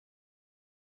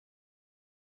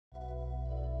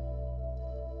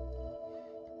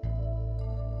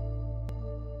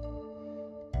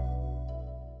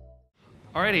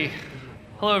Alrighty.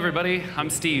 Hello, everybody. I'm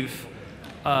Steve.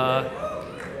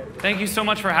 Thank you so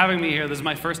much for having me here. This is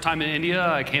my first time in India.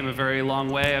 I came a very long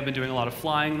way. I've been doing a lot of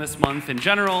flying this month in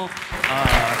general.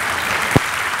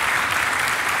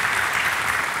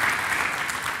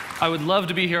 I would love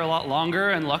to be here a lot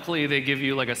longer, and luckily they give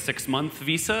you like a 6-month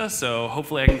visa, so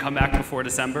hopefully I can come back before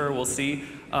December. We'll see.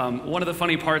 One of the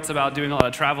funny parts about doing a lot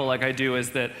of travel like I do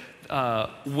is that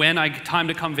when I get time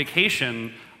to come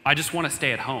vacation, I just want to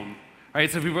stay at home. Right?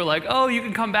 So people are like, oh, you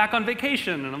can come back on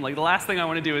vacation. And I'm like, the last thing I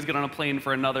want to do is get on a plane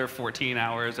for another 14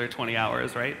 hours or 20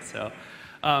 hours, right? So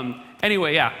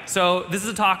anyway, yeah. So this is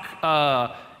a talk.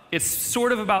 It's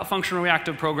sort of about functional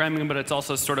reactive programming, but it's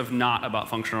also sort of not about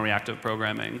functional reactive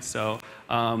programming. So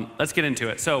let's get into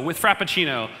it. So with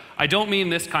frappuccino, I don't mean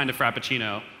this kind of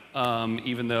frappuccino,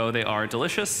 even though they are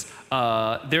delicious.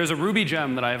 There's a Ruby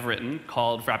gem that I have written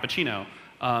called Frappuccino.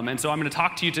 And so I'm going to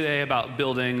talk to you today about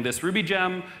building this Ruby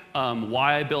gem,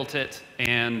 why I built it,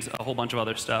 and a whole bunch of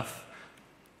other stuff.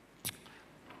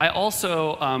 I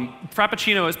also,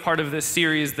 Frappuccino is part of this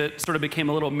series that sort of became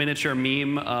a little miniature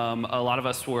meme. A lot of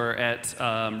us were at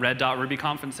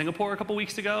red.RubyConf in Singapore a couple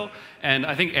weeks ago, and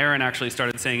I think Aaron actually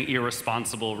started saying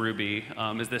irresponsible Ruby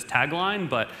is this tagline,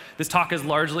 but this talk is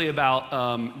largely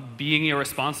about being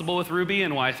irresponsible with Ruby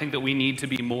and why I think that we need to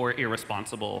be more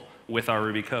irresponsible with our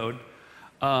Ruby code.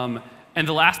 And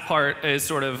the last part is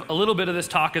sort of, a little bit of this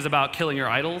talk is about killing your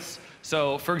idols.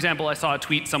 So for example, I saw a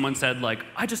tweet, someone said like,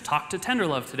 I just talked to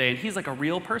Tenderlove today and he's like a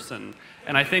real person.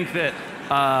 And I think that,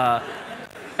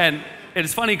 and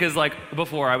it's funny because like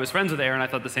before I was friends with Aaron, I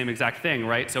thought the same exact thing,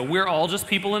 right? So we're all just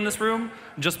people in this room.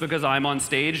 Just because I'm on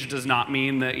stage does not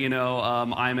mean that, you know,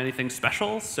 I'm anything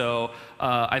special. So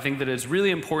I think that it's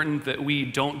really important that we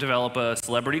don't develop a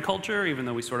celebrity culture, even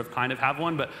though we sort of kind of have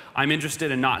one, but I'm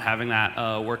interested in not having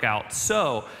that work out.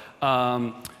 So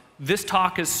this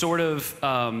talk is sort of,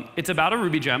 it's about a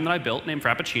Ruby gem that I built named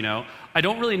Frappuccino. I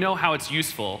don't really know how it's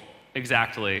useful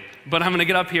exactly, but I'm going to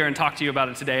get up here and talk to you about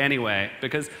it today anyway,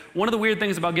 because one of the weird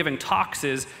things about giving talks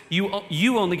is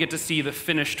you only get to see the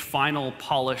finished, final,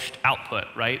 polished output,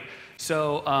 right?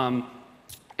 So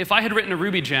if I had written a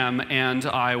Ruby gem and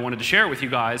I wanted to share it with you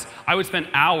guys, I would spend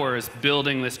hours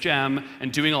building this gem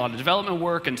and doing a lot of development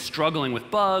work and struggling with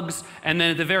bugs, and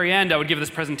then at the very end I would give this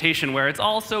presentation where it's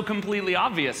all so completely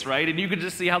obvious, right? And you could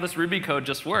just see how this Ruby code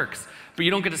just works. But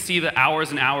you don't get to see the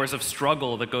hours and hours of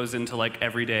struggle that goes into like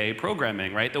everyday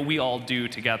programming, right? That we all do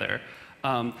together.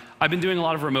 I've been doing a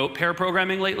lot of remote pair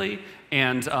programming lately,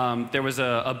 and there was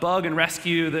a bug in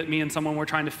Rescue that me and someone were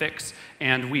trying to fix,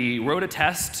 and we wrote a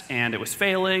test, and it was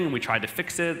failing, and we tried to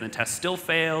fix it, and the test still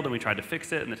failed, and we tried to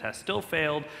fix it, and the test still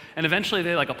failed, and eventually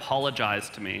they like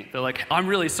apologized to me. They're like, I'm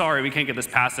really sorry we can't get this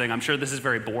passing. I'm sure this is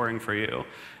very boring for you.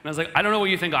 And I was like, I don't know what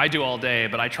you think I do all day,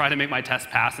 but I try to make my tests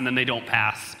pass, and then they don't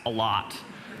pass a lot.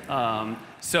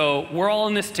 So we're all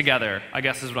in this together, I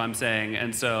guess is what I'm saying.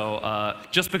 And so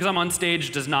just because I'm on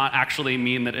stage does not actually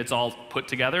mean that it's all put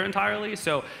together entirely.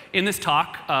 So in this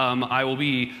talk, I will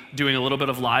be doing a little bit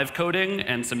of live coding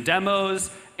and some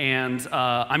demos. And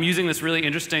I'm using this really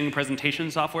interesting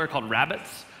presentation software called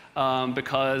Rabbits.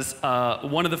 Because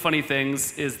one of the funny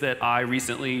things is that I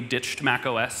recently ditched Mac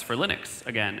OS for Linux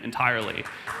again, entirely.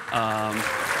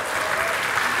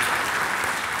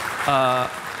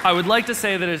 I would like to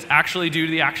say that it's actually due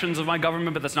to the actions of my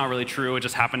government, but that's not really true. It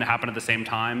just happened to happen at the same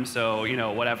time, so, you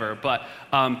know, whatever. But,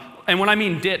 and when I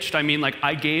mean ditched, I mean like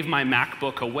I gave my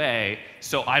MacBook away,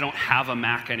 so I don't have a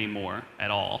Mac anymore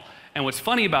at all. And what's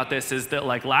funny about this is that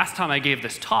like last time I gave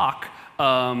this talk,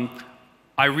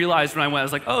 I realized when I went, I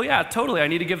was like, oh yeah, totally, I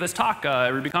need to give this talk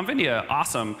at RubyConf India,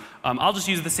 awesome. I'll just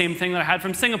use the same thing that I had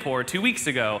from Singapore 2 weeks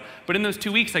ago. But in those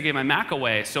 2 weeks, I gave my Mac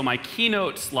away, so my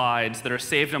keynote slides that are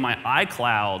saved on my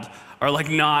iCloud are like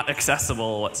not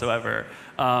accessible whatsoever.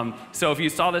 So if you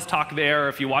saw this talk there, or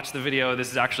if you watched the video, this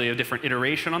is actually a different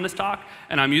iteration on this talk.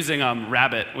 And I'm using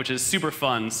Rabbit, which is super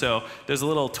fun. So there's a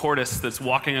little tortoise that's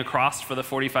walking across for the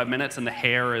 45 minutes, and the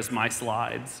hair is my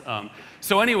slides.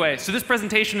 So anyway, so this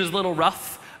presentation is a little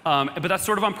rough. But that's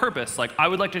sort of on purpose. Like, I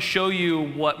would like to show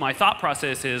you what my thought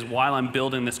process is while I'm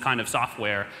building this kind of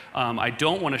software. I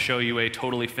don't want to show you a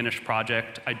totally finished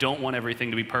project. I don't want everything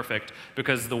to be perfect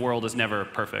because the world is never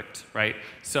perfect, right?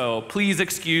 So please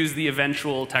excuse the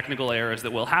eventual technical errors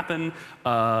that will happen.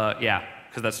 Yeah,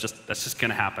 because that's just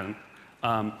going to happen.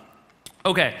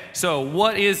 Okay, so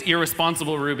what is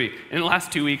irresponsible Ruby? In the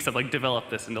last 2 weeks, I've like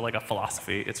developed this into like a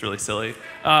philosophy. It's really silly.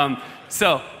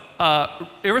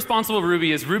 Irresponsible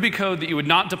Ruby is Ruby code that you would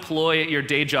not deploy at your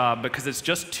day job because it's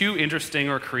just too interesting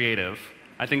or creative.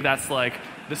 I think that's like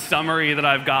the summary that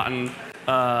I've gotten.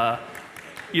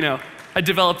 You know, I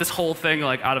developed this whole thing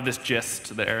like out of this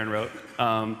gist that Aaron wrote.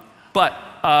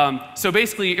 So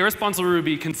basically, irresponsible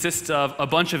Ruby consists of a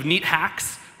bunch of neat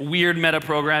hacks, weird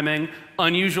metaprogramming,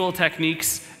 unusual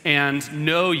techniques, and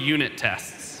no unit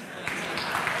tests.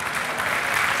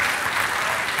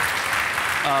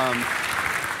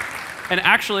 And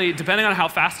actually, depending on how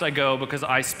fast I go, because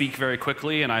I speak very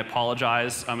quickly, and I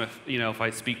apologize if I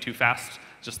speak too fast,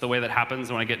 just the way that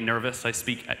happens when I get nervous, I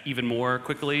speak even more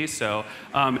quickly. So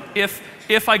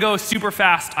if I go super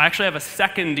fast, I actually have a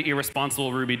second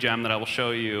irresponsible Ruby gem that I will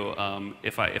show you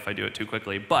if I do it too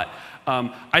quickly. But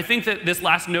I think that this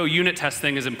last no unit test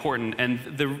thing is important,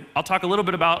 and I'll talk a little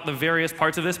bit about the various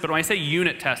parts of this, but when I say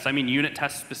unit tests, I mean unit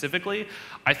tests specifically.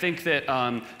 I think that,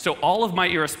 so all of my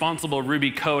irresponsible Ruby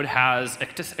code has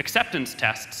acceptance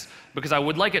tests, because I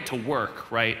would like it to work,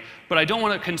 right? But I don't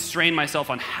want to constrain myself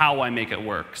on how I make it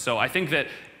work. So I think that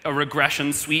a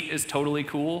regression suite is totally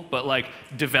cool, but like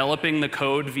developing the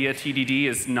code via TDD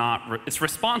is not, it's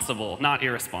responsible, not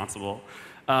irresponsible.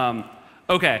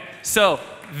 Okay, so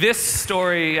this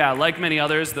story, like many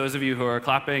others, those of you who are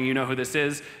clapping, you know who this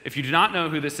is. If you do not know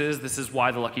who this is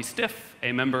Why the Lucky Stiff,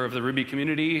 a member of the Ruby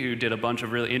community who did a bunch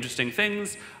of really interesting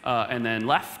things and then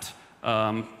left.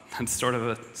 That's sort of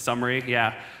a summary,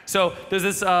 yeah. So there's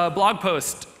this blog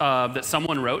post that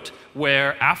someone wrote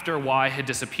where after Y had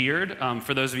disappeared,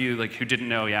 for those of you who didn't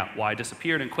know, yeah, Y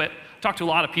disappeared and quit. I talked to a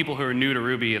lot of people who are new to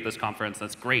Ruby at this conference.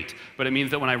 That's great, but it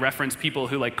means that when I reference people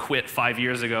who quit 5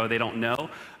 years ago, they don't know.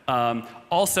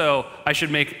 Also, I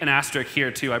should make an asterisk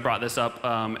here too. I brought this up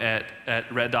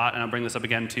at Red Dot, and I'll bring this up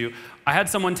again too. I had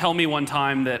someone tell me one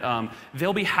time that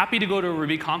they'll be happy to go to a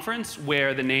Ruby conference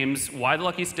where the names Why the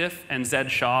Lucky Stiff and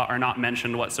Zed Shah are not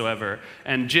mentioned whatsoever.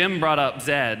 And Jim brought up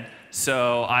Zed,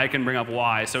 so I can bring up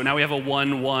Y. So now we have a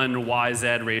 1-1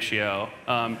 YZ ratio.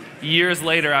 Years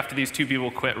later, after these two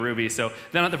people quit Ruby. So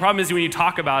then the problem is when you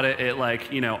talk about it,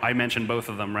 I mentioned both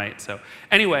of them, right? So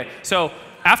anyway, so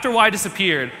after Y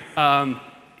disappeared,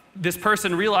 this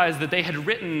person realized that they had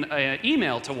written an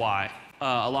email to Y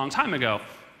a long time ago.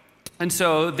 And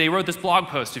so they wrote this blog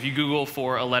post. If you Google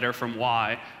for a letter from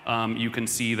Y, you can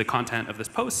see the content of this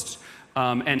post.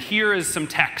 And here is some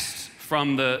text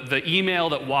from the email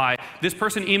that Y, this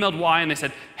person emailed Y and they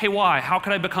said, hey Y, how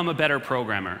could I become a better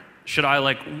programmer? Should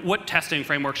I, what testing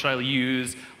framework should I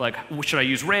use? Should I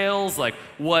use Rails?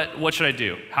 What should I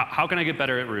do? How can I get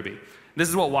better at Ruby? This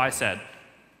is what Y said.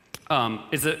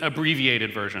 It's an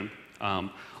abbreviated version.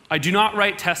 I do not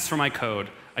write tests for my code.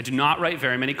 I do not write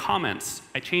very many comments.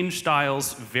 I change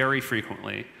styles very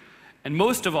frequently. And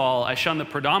most of all, I shun the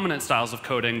predominant styles of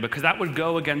coding because that would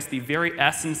go against the very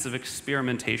essence of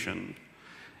experimentation.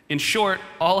 In short,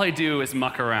 all I do is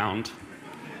muck around.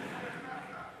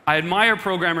 I admire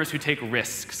programmers who take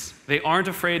risks. They aren't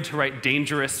afraid to write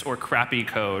dangerous or crappy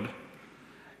code.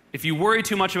 If you worry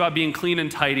too much about being clean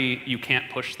and tidy, you can't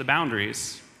push the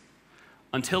boundaries.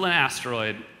 Until an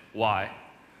asteroid, why?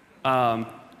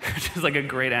 Which is a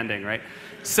great ending, right?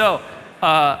 So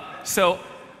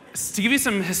to give you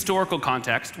some historical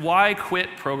context, Y quit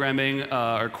programming,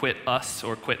 or quit us,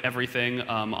 or quit everything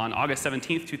on August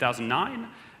 17th, 2009.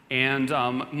 And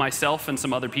myself and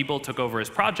some other people took over his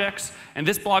projects. And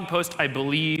this blog post, I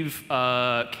believe,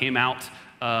 came out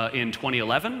in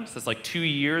 2011. So it's 2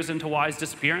 years into Y's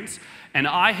disappearance. And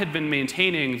I had been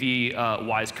maintaining the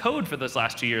Y's code for those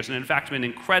last 2 years, and in fact been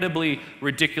incredibly,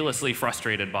 ridiculously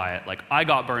frustrated by it. I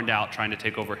got burned out trying to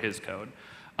take over his code.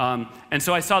 And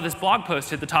so I saw this blog post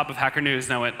hit the top of Hacker News,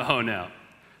 and I went, oh no,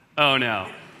 oh no.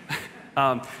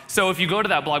 So if you go to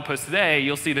that blog post today,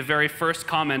 you'll see the very first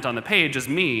comment on the page is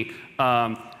me.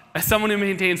 As someone who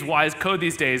maintains Y's code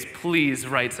these days, please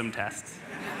write some tests.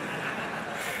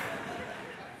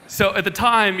 So at the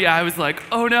time, yeah, I was like,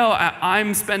 oh no,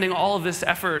 I'm spending all of this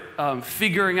effort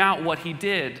figuring out what he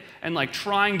did and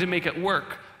trying to make it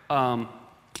work.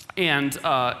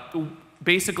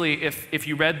 Basically, if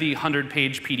you read the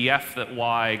 100-page PDF that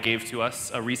Y gave to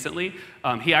us recently,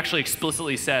 he actually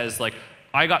explicitly says,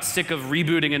 I got sick of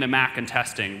rebooting into Mac and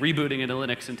testing, rebooting into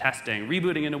Linux and testing,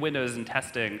 rebooting into Windows and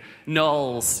testing,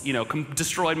 nulls,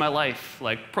 destroyed my life,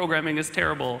 programming is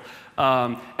terrible.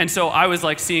 And so I was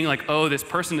seeing oh, this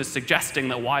person is suggesting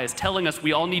that Y is telling us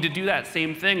we all need to do that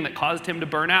same thing that caused him to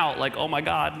burn out. Oh my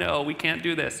God, no, we can't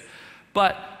do this.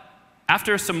 But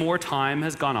after some more time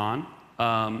has gone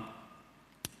on,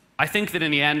 I think that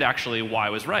in the end, actually, Y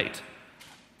was right.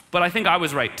 But I think I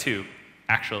was right too,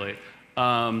 actually.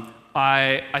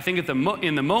 I think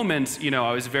in the moment,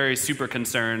 I was very super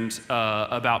concerned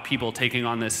about people taking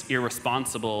on this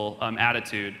irresponsible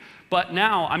attitude. But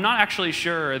now, I'm not actually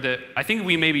sure that, I think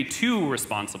we may be too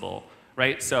responsible.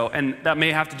 right? So, and that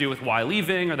may have to do with why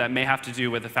leaving, or that may have to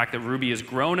do with the fact that Ruby has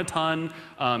grown a ton.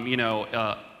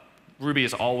 Ruby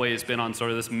has always been on sort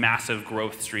of this massive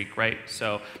growth streak, right?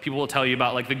 So people will tell you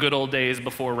about like the good old days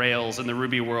before Rails in the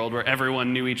Ruby world where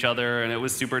everyone knew each other and it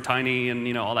was super tiny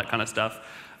and all that kind of stuff.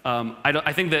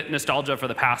 I think that nostalgia for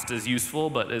the past is useful,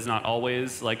 but is not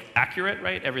always like accurate,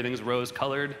 right? Everything's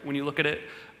rose-colored when you look at it.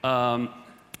 I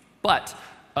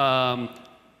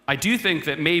do think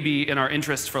that maybe in our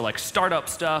interest for like startup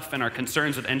stuff and our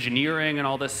concerns with engineering and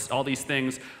all these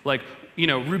things, like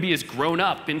Ruby has grown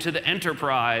up into the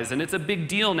enterprise and it's a big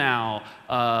deal now.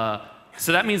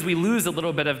 So that means we lose a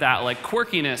little bit of that like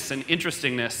quirkiness and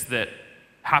interestingness that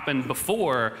happened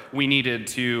before we needed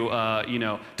to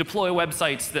deploy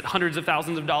websites that hundreds of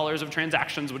thousands of dollars of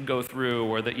transactions would go through,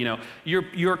 or that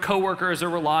your coworkers are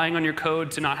relying on your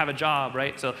code to not have a job,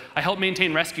 right? So I help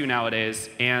maintain Rescue nowadays,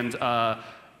 and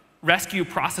Rescue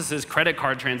processes credit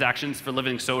card transactions for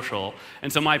Living Social.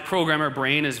 And so my programmer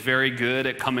brain is very good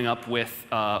at coming up with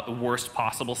worst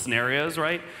possible scenarios,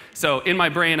 right? So in my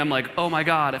brain, I'm like, oh my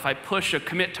God, if I push a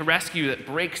commit to Rescue that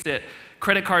breaks it,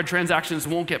 credit card transactions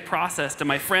won't get processed, and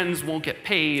my friends won't get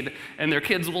paid, and their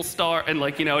kids will starve, and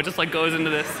it just like goes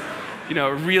into this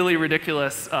really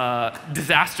ridiculous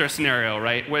disaster scenario,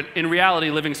 right? Where in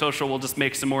reality, Living Social will just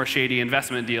make some more shady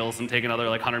investment deals and take another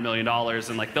like $100 million,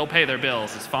 and like they'll pay their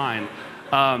bills, it's fine.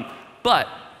 But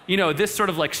this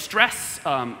sort of like stress,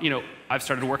 I've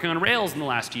started working on Rails in the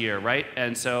last year, right?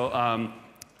 And so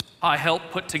I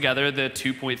helped put together the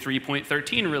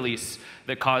 2.3.13 release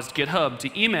that caused GitHub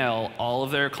to email all of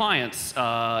their clients,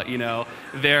 all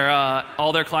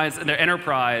their clients in their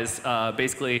enterprise.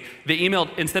 Basically, they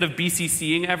emailed, instead of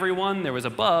BCCing everyone, there was a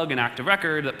bug, an active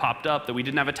record that popped up that we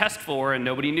didn't have a test for and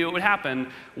nobody knew it would happen,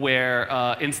 where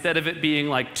instead of it being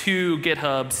like to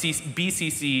GitHub,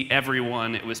 BCC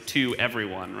everyone, it was to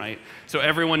everyone, right? So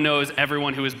everyone knows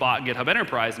everyone who has bought GitHub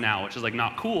Enterprise now, which is like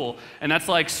not cool. And that's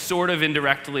like sort of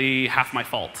indirectly half my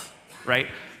fault, right?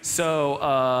 So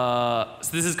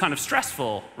this is kind of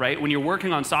stressful, right? When you're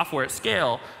working on software at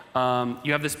scale,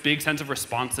 you have this big sense of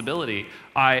responsibility.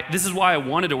 This is why I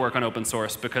wanted to work on open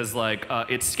source, because like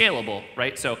it's scalable,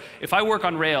 right? So if I work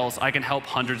on Rails, I can help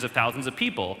hundreds of thousands of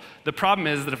people. The problem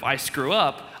is that if I screw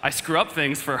up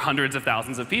things for hundreds of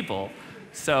thousands of people.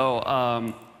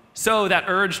 So that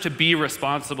urge to be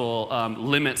responsible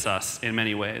limits us in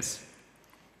many ways.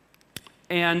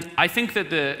 And I think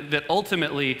that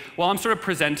ultimately, while I'm sort of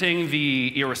presenting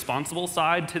the irresponsible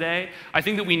side today, I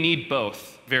think that we need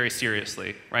both very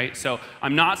seriously, right? So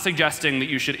I'm not suggesting that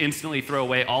you should instantly throw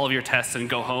away all of your tests and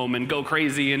go home and go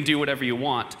crazy and do whatever you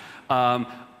want.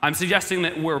 I'm suggesting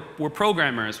that we're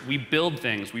programmers, we build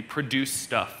things, we produce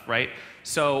stuff, right?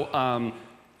 So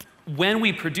when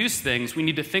we produce things, we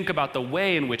need to think about the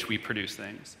way in which we produce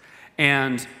things.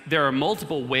 And there are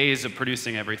multiple ways of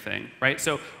producing everything, right?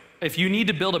 So if you need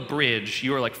to build a bridge,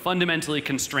 you are like fundamentally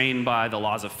constrained by the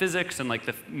laws of physics and like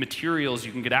the materials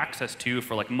you can get access to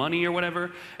for like money or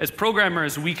whatever. As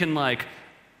programmers, we can like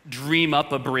dream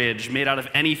up a bridge made out of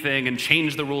anything and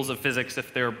change the rules of physics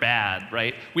if they're bad,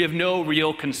 right? We have no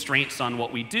real constraints on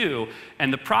what we do,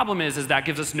 and the problem is that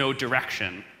gives us no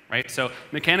direction, right? So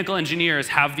mechanical engineers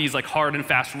have these like hard and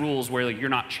fast rules where like you're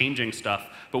not changing stuff,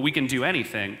 but we can do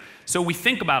anything. So we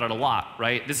think about it a lot,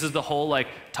 right? This is the whole like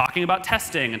talking about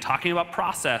testing and talking about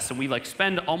process, and we like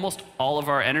spend almost all of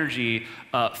our energy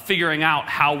figuring out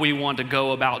how we want to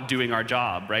go about doing our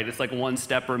job, right? It's like one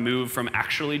step removed from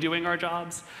actually doing our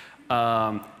jobs.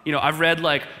 I've read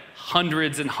like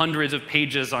hundreds and hundreds of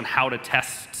pages on how to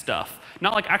test stuff.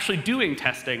 Not like actually doing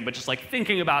testing, but just like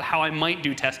thinking about how I might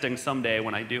do testing someday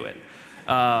when I do it.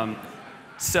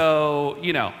 So,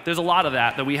 there's a lot of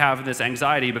that we have this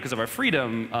anxiety because of our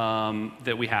freedom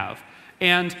that we have.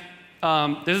 And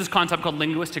there's this concept called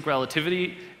linguistic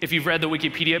relativity. If you've read the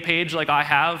Wikipedia page like I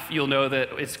have, you'll know that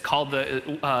it's called the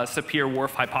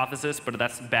Sapir-Whorf hypothesis, but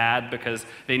that's bad because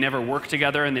they never worked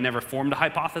together and they never formed a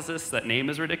hypothesis. That name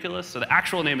is ridiculous. So the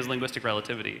actual name is linguistic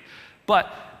relativity.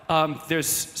 But there's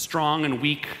strong and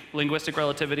weak linguistic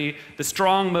relativity. The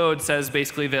strong mode says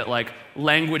basically that like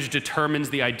language determines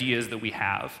the ideas that we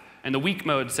have. And the weak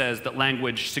mode says that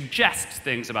language suggests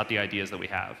things about the ideas that we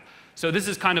have. So this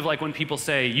is kind of like when people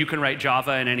say you can write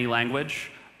Java in any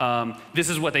language. This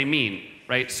is what they mean,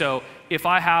 right? So if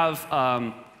I have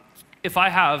if I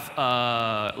have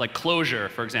like Clojure,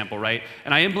 for example, right,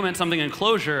 and I implement something in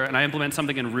Clojure and I implement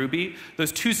something in Ruby,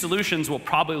 those two solutions will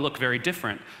probably look very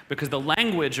different because the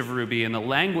language of Ruby and the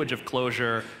language of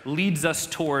Clojure leads us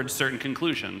towards certain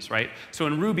conclusions, right? So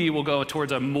in Ruby, we'll go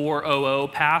towards a more OO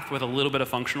path with a little bit of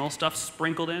functional stuff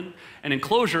sprinkled in, and in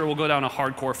Clojure, we'll go down a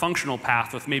hardcore functional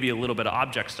path with maybe a little bit of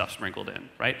object stuff sprinkled in,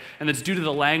 right? And it's due to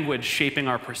the language shaping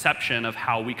our perception of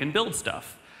how we can build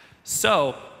stuff.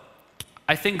 So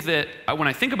I think that when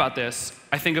I think about this,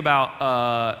 I think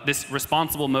about this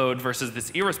responsible mode versus this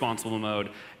irresponsible mode.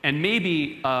 And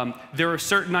maybe there are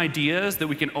certain ideas that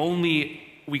we can only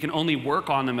work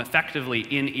on them effectively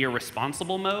in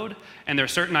irresponsible mode. And there are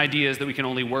certain ideas that we can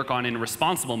only work on in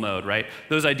responsible mode, right?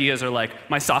 Those ideas are like,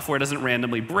 my software doesn't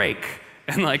randomly break,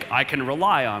 and like I can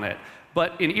rely on it.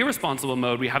 But in irresponsible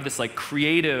mode, we have this like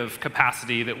creative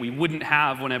capacity that we wouldn't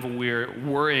have whenever we're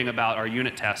worrying about our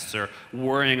unit tests or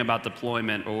worrying about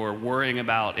deployment or worrying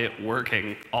about it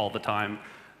working all the time.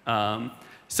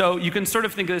 So you can sort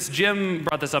of think of this. Jim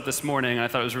brought this up this morning, and I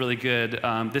thought it was really good.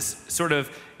 There's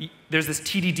this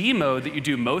TDD mode that you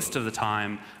do most of the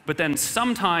time, but then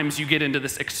sometimes you get into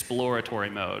this exploratory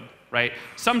mode, right?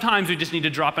 Sometimes we just need to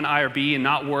drop an IRB and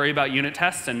not worry about unit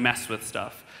tests and mess with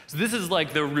stuff. So this is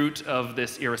like the root of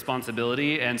this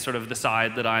irresponsibility and sort of the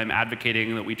side that I'm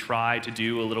advocating that we try to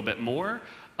do a little bit more.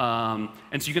 And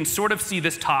so you can sort of see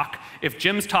this talk. If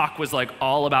Jim's talk was like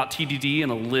all about TDD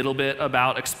and a little bit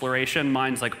about exploration,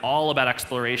 mine's like all about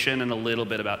exploration and a little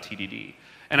bit about TDD.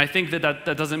 And I think that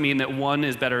doesn't mean that one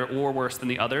is better or worse than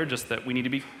the other, just that we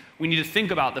need to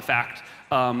think about the fact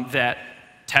that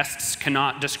tests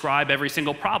cannot describe every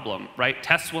single problem, right?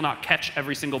 Tests will not catch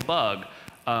every single bug.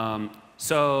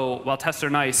 So while tests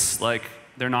are nice, like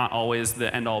they're not always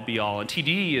the end-all be-all. And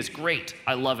TDD is great.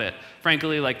 I love it.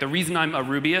 Frankly, like the reason I'm a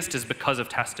Rubyist is because of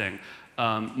testing.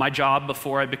 My job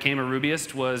before I became a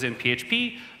Rubyist was in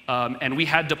PHP, and we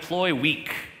had deploy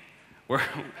week,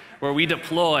 where we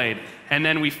deployed and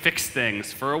then we fixed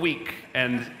things for a week.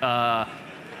 And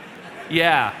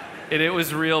yeah, it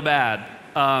was real bad.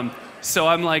 So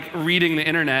I'm like reading the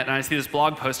internet and I see this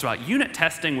blog post about unit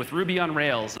testing with Ruby on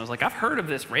Rails. And I was like, I've heard of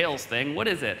this Rails thing. What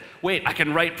is it? Wait, I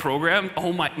can write program?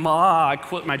 Oh my, I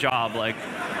quit my job. Like,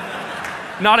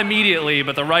 not immediately,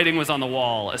 but the writing was on the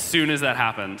wall as soon as that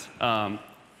happened. Yeah,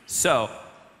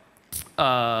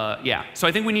 so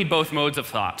I think we need both modes of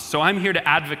thought. So I'm here to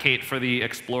advocate for the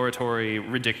exploratory,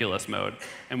 ridiculous mode.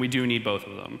 And we do need both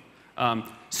of them.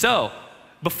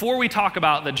 Before we talk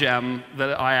about the gem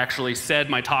that I actually said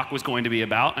my talk was going to be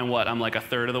about, and what, I'm like a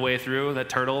third of the way through, that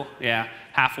turtle? Yeah,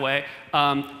 halfway.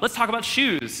 Let's talk about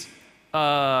shoes.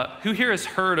 Who here has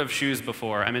heard of shoes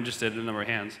before? I'm interested in a number of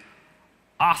hands.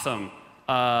 Awesome.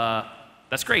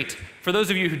 That's great. For those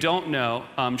of you who don't know,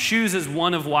 shoes is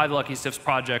one of Why the Lucky Stiffs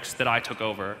projects that I took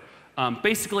over.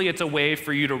 Basically, it's a way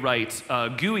for you to write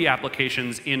GUI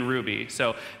applications in Ruby.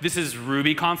 So this is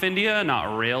RubyConf India, not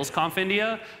RailsConf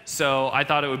India. So I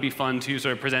thought it would be fun to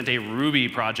sort of present a Ruby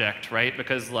project, right?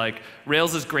 Because like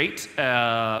Rails is great,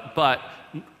 but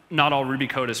not all Ruby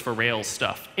code is for Rails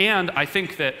stuff. And I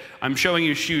think that I'm showing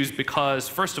you shoes because,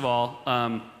 first of all,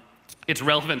 it's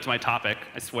relevant to my topic,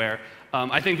 I swear.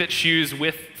 I think that shoes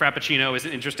with frappuccino is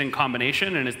an interesting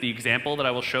combination, and is the example that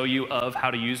I will show you of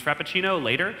how to use frappuccino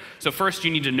later. So first,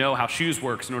 you need to know how shoes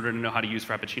works in order to know how to use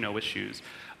frappuccino with shoes.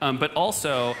 But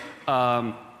also,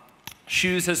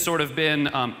 shoes has sort of been,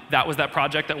 that was that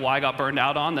project that Y got burned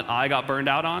out on, that I got burned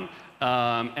out on.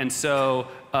 And so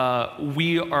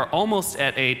we are almost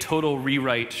at a total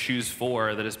rewrite shoes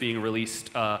 4 that is being released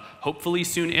hopefully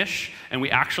soon-ish. And we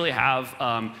actually have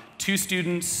 2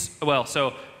 students, well,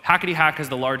 so Hackety Hack is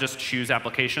the largest shoes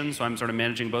application, so I'm sort of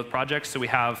managing both projects. So we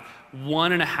have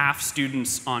 1.5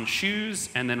 students on shoes,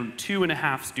 and then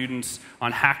 2.5 students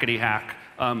on Hackety Hack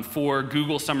for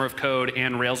Google Summer of Code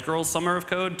and Railsgirls Summer of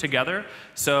Code together.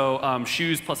 So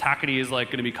shoes plus Hackety is like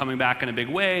going to be coming back in a big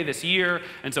way this year.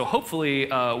 And so hopefully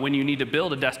when you need to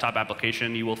build a desktop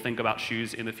application, you will think about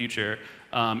shoes in the future.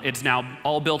 It's now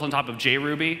all built on top of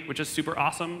JRuby, which is super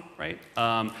awesome, right?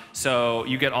 So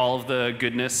you get all of the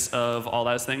goodness of all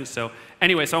those things. So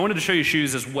anyway, so I wanted to show you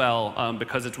shoes as well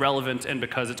because it's relevant and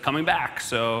because it's coming back.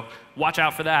 So watch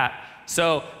out for that.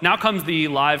 So now comes the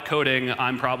live coding.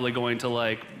 I'm probably going to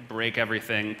like break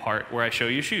everything part where I show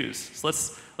you shoes. So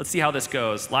let's see how this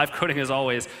goes. Live coding is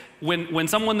always, when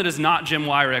someone that is not Jim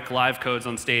Weirich live codes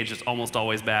on stage, it's almost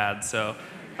always bad. So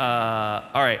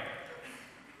all right.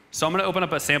 So I'm going to open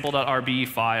up a sample.rb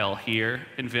file here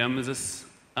in Vim. Is this,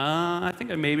 I think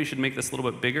I maybe should make this a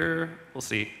little bit bigger. We'll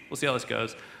see. We'll see how this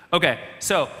goes. OK,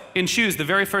 so in shoes, the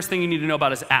very first thing you need to know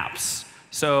about is apps.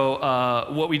 So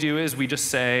what we do is we just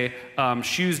say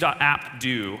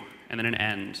shoes.app_do, and then an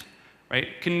end, right?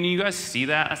 Can you guys see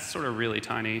that? That's sort of really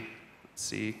tiny. Let's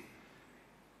see.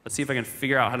 Let's see if I can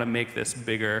figure out how to make this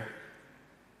bigger.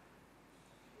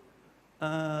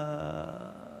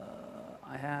 I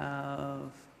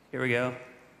have, here we go.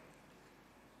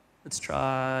 Let's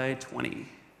try 20.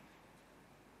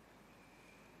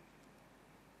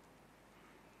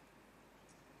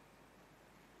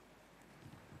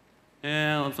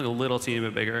 Yeah, let's look a little teeny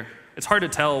bit bigger. It's hard to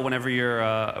tell whenever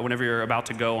you're about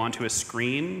to go onto a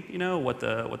screen, you know, what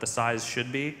the size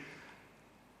should be.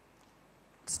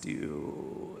 Let's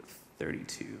do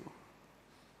 32.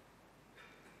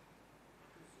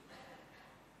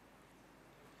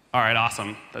 All right,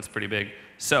 awesome. That's pretty big.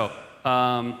 So,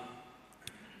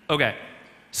 okay.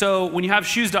 So when you have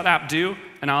shoes.app_do,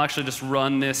 and I'll actually just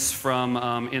run this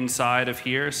from inside of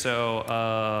here.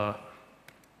 So,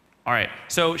 all right.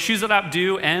 So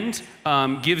shoes.app_do end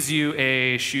gives you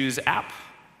a shoes app.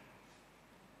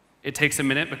 It takes a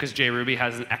minute because JRuby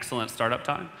has an excellent startup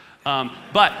time.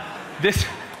 But this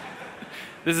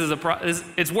is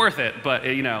it's worth it, but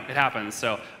you know, it happens.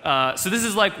 So this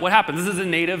is like what happens. This is a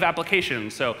native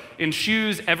application. So in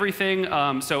Shoes, everything,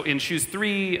 so in Shoes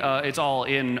 3, it's all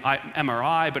in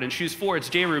MRI, but in Shoes 4, it's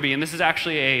JRuby, and this is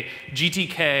actually a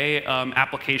GTK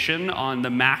application. On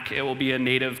the Mac, it will be a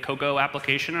native Cocoa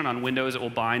application, and on Windows, it will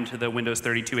bind to the Windows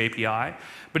 32 API.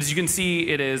 But as you can see,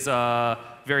 it is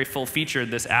very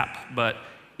full-featured, this app, but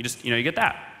you just, you know, you get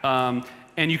that.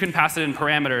 And you can pass it in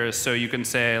parameters, so you can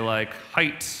say, like,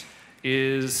 height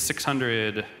is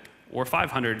 600 or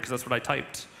 500, because that's what I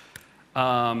typed.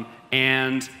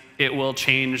 And it will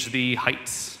change the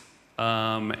heights.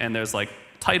 And there's, like,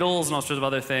 titles and all sorts of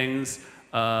other things.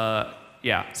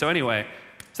 Yeah, so anyway,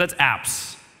 so that's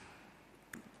apps.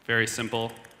 Very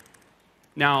simple.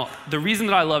 Now, the reason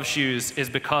that I love Shoes is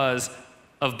because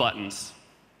of buttons.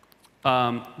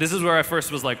 This is where I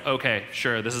first was like, OK,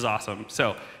 sure, this is awesome.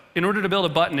 So in order to build a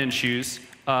button in Shoes,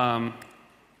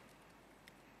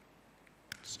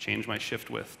 just change my shift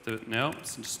width. No,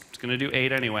 it's just going to do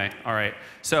 8 anyway. All right.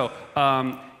 So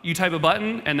you type a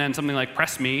button, and then something like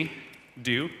press me,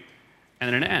 do,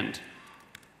 and then an end.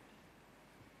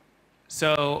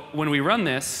 So when we run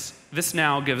this, this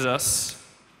now gives us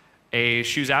a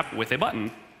Shoes app with a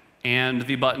button. And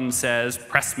the button says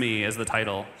press me as the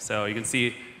title. So you can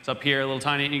see it's up here, a little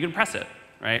tiny, and you can press it,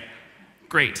 right?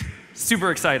 Great.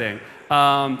 Super exciting.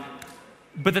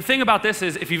 But the thing about this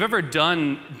is, if you've ever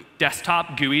done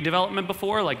desktop GUI development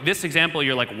before, like this example,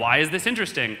 you're like, why is this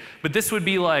interesting? But this would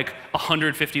be like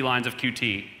 150 lines of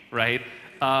Qt, right?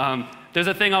 There's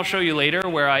a thing I'll show you later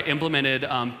where I implemented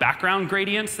background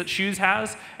gradients that Shoes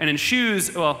has. And in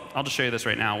Shoes, well, I'll just show you this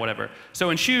right now, whatever. So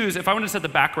in Shoes, if I wanted to set the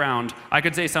background, I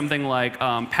could say something like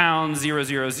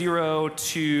 #000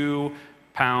 to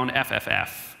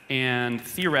 $FFF. And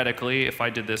theoretically, if I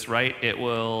did this right, it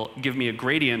will give me a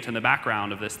gradient in the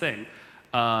background of this thing.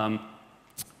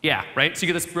 Yeah, right? So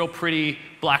you get this real pretty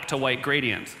black to white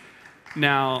gradient.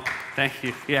 Now, thank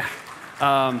you, yeah.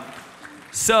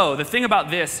 So the thing about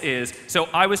this is, so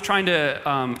I was trying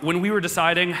to, when we were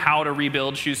deciding how to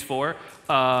rebuild Shoes 4,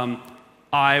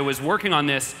 I was working on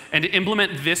this, and to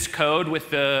implement this code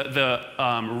with the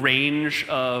range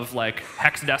of like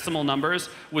hexadecimal numbers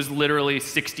was literally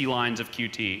 60 lines of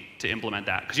Qt to implement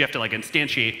that, because you have to like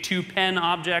instantiate 2 pen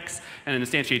objects, and then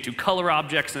instantiate 2 color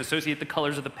objects, and associate the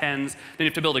colors of the pens. Then you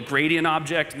have to build a gradient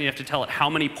object, and you have to tell it how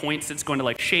many points it's going to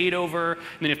like shade over, and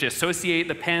then you have to associate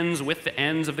the pens with the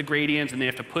ends of the gradient, and then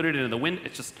you have to put it into the window.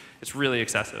 It's really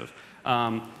excessive.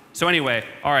 So anyway,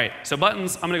 all right, so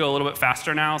buttons, I'm going to go a little bit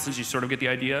faster now since you sort of get the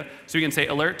idea. So we can say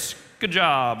alert, good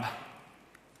job.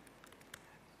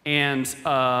 And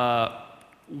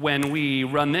when we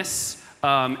run this,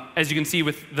 as you can see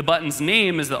with the button's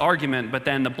name as the argument, but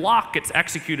then the block gets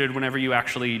executed whenever you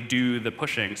actually do the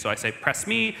pushing. So I say press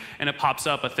me, and it pops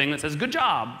up a thing that says good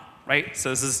job, right? So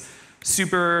this is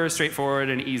super straightforward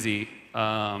and easy.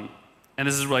 And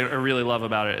this is what I really love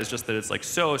about it, is just that it's like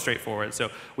so straightforward. So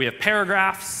we have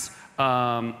paragraphs.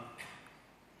 Para,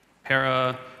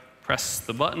 press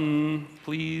the button,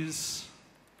 please.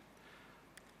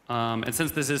 And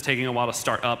since this is taking a while to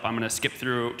start up, I'm going to skip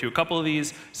through to a couple of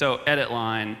these. So edit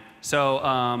line. So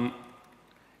all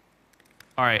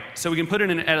right, so we can put in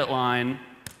an edit line,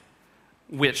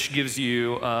 which gives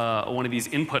you one of these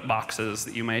input boxes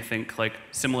that you may think like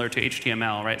similar to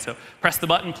HTML, right? So press the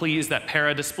button, please, that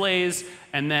para displays,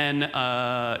 and then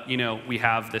you know, we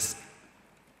have this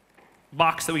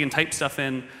box that we can type stuff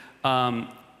in.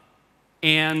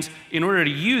 And in order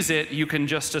to use it, you can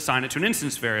just assign it to an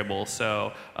instance variable.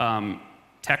 So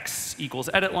text equals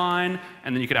edit line,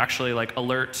 and then you could actually like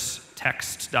alert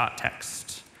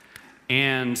text.text.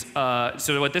 And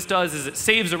so what this does is it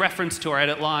saves a reference to our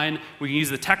edit line. We can use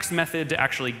the text method to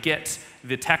actually get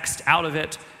the text out of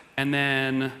it, and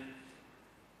then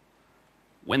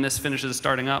when this finishes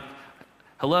starting up,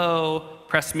 hello,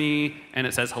 press me, and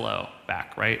it says hello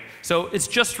back, right? So it's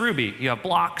just Ruby. You have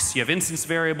blocks, you have instance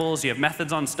variables, you have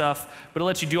methods on stuff, but it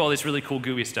lets you do all this really cool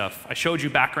GUI stuff. I showed you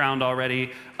background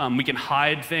already. We can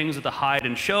hide things with the hide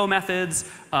and show methods,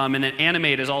 and then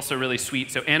animate is also really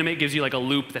sweet. So animate gives you like a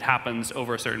loop that happens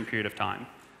over a certain period of time.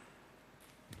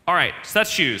 All right, so that's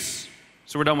shoes.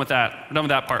 So we're done with that. We're done with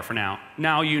that part for now.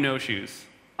 Now you know shoes.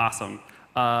 Awesome.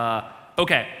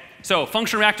 Okay. So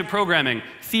functional reactive programming,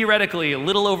 theoretically, a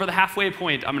little over the halfway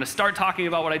point, I'm going to start talking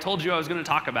about what I told you I was going to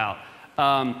talk about.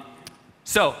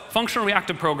 So functional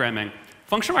reactive programming.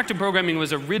 Functional reactive programming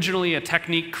was originally a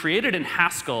technique created in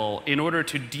Haskell in order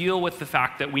to deal with the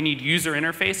fact that we need user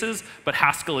interfaces, but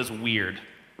Haskell is weird,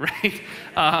 right?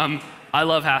 I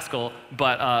love Haskell,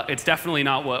 but it's definitely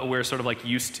not what we're sort of like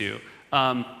used to.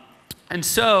 And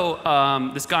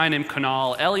so this guy named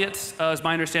Kunal Elliott, as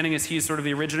my understanding is he's sort of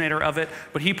the originator of it,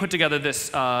 but he put together this,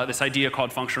 this idea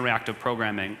called functional reactive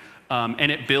programming.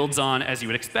 And it builds on, as you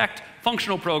would expect,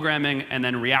 functional programming and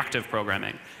then reactive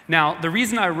programming. Now, the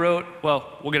reason I wrote,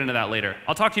 well, we'll get into that later.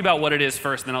 I'll talk to you about what it is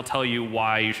first, and then I'll tell you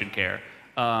why you should care.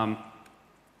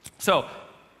 So,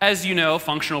 as you know,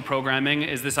 functional programming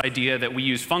is this idea that we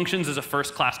use functions as a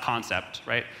first-class concept,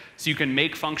 right? So you can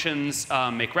make functions,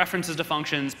 make references to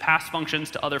functions, pass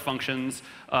functions to other functions.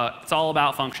 It's all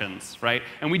about functions, right?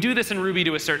 And we do this in Ruby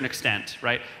to a certain extent,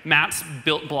 right? Matt's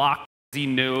built block. He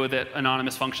knew that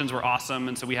anonymous functions were awesome,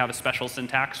 and so we have a special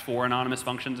syntax for anonymous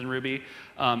functions in Ruby.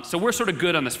 So we're sort of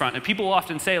good on this front. And people will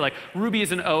often say, like, Ruby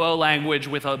is an OO language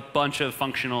with a bunch of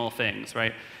functional things,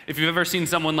 right? If you've ever seen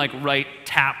someone like write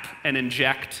tap and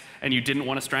inject and you didn't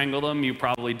want to strangle them, you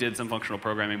probably did some functional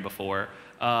programming before.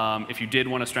 If you did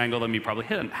want to strangle them, you probably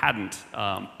hadn't.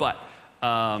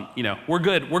 You know, we're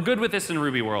good with this in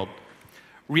Ruby world.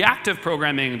 Reactive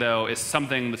programming, though, is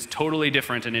something that's totally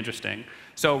different and interesting.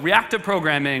 So reactive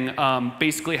programming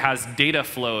basically has data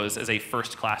flows as a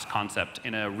first-class concept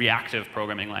in a reactive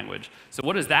programming language. So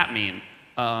what does that mean?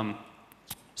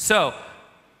 So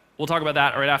we'll talk about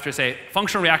that right after. Say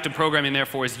functional reactive programming,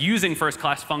 therefore, is using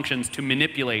first-class functions to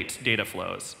manipulate data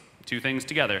flows. Two things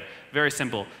together. Very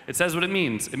simple. It says what it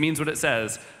means. It means what it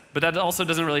says. But that also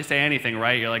doesn't really say anything,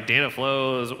 right? You're like, data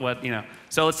flows, what, you know.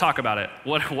 So let's talk about it.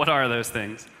 What are those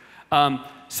things?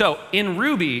 So in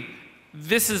Ruby,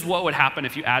 this is what would happen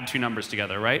if you add two numbers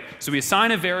together, right? So we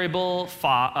assign a variable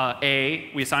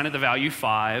a, we assign it the value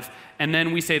 5, and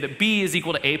then we say that b is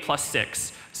equal to a plus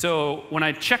 6. So when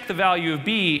I check the value of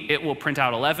b, it will print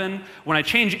out 11. When I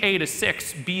change a to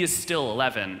 6, b is still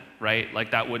 11, right?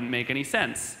 Like that wouldn't make any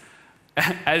sense.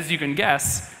 As you can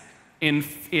guess, in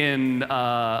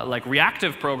like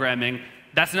reactive programming,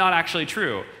 that's not actually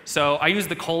true. So I use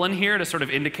the colon here to sort of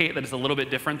indicate that it's a little bit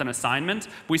different than assignment.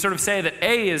 We sort of say that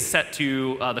a is set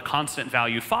to the constant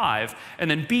value 5, and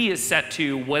then b is set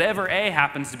to whatever a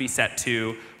happens to be set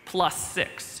to plus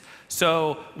 6.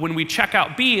 So when we check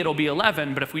out b, it'll be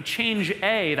 11, but if we change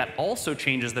a, that also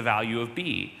changes the value of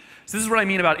b. So this is what I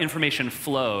mean about information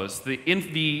flows.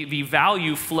 The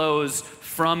value flows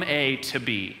from a to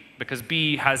b, because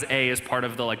b has a as part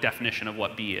of the like definition of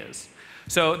what b is.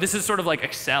 So this is sort of like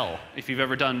Excel. If you've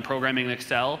ever done programming in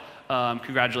Excel,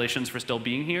 congratulations for still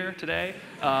being here today.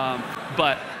 So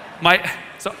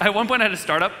at one point I had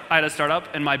a startup,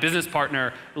 and my business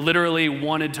partner literally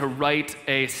wanted to write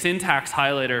a syntax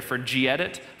highlighter for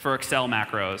gedit for Excel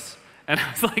macros. And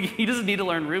I was like, he doesn't need to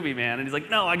learn Ruby, man. And he's like,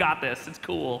 no, I got this. It's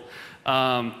cool.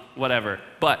 Whatever.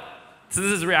 So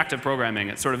this is reactive programming.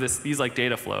 It's sort of these like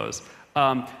data flows.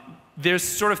 There's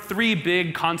sort of three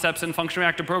big concepts in functional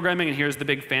reactive programming, and here's the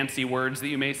big fancy words that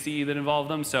you may see that involve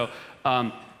them. So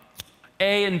A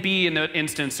and B in the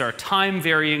instance are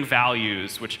time-varying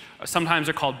values, which sometimes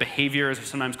are called behaviors or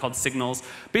sometimes called signals.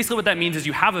 Basically what that means is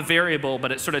you have a variable,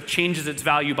 but it sort of changes its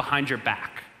value behind your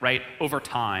back, right, over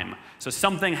time. So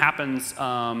something happens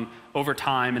over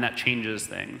time, and that changes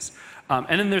things.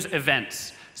 And then there's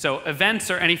events. So events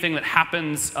are anything that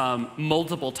happens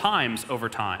multiple times over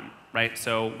time. Right?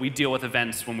 So we deal with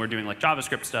events when we're doing like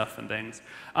JavaScript stuff and things.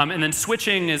 And then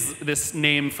switching is this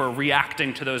name for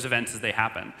reacting to those events as they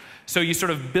happen. So you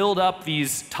sort of build up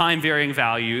these time-varying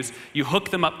values, you hook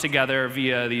them up together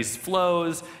via these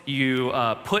flows, you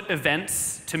put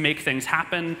events to make things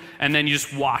happen, and then you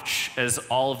just watch as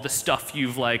all of the stuff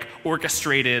you've like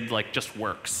orchestrated like just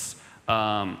works.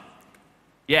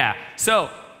 Yeah, so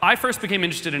I first became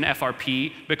interested in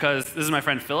FRP because this is my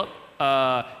friend Philip.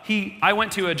 I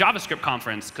went to a JavaScript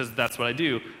conference, because that's what I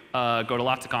do, go to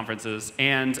lots of conferences.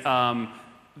 And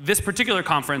this particular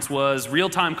conference was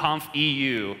Real-Time Conf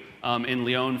EU in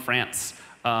Lyon, France.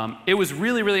 It was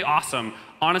really, really awesome.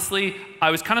 Honestly, I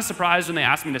was kind of surprised when they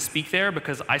asked me to speak there,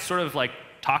 because I sort of like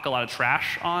talk a lot of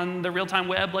trash on the real-time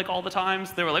web like all the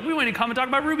times. They were like, we want you to come and talk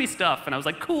about Ruby stuff. And I was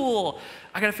like, cool,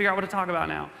 I got to figure out what to talk about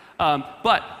now.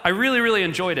 But I really, really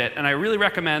enjoyed it, and I really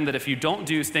recommend that if you don't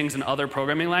do things in other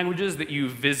programming languages, that you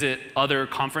visit other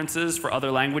conferences for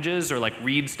other languages or like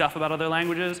read stuff about other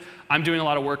languages. I'm doing a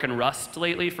lot of work in Rust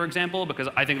lately, for example, because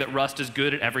I think that Rust is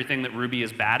good at everything that Ruby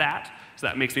is bad at, so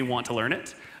that makes me want to learn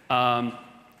it.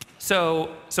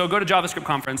 So go to JavaScript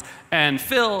conference, and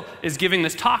Phil is giving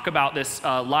this talk about this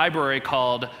library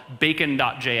called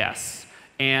bacon.js.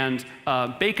 And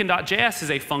bacon.js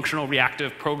is a functional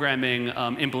reactive programming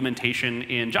implementation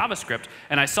in JavaScript.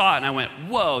 And I saw it and I went,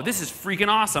 whoa, this is freaking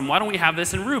awesome. Why don't we have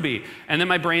this in Ruby? And then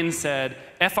my brain said,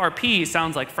 FRP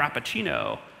sounds like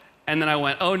frappuccino. And then I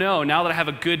went, oh no, now that I have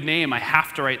a good name, I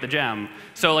have to write the gem.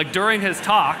 So like during his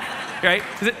talk, right,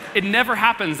 it never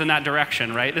happens in that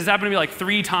direction, right? This happened to me like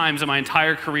 3 times in my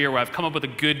entire career where I've come up with a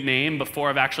good name before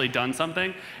I've actually done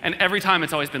something. And every time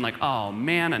it's always been like, oh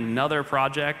man, another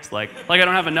project? Like I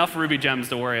don't have enough Ruby gems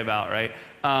to worry about, right?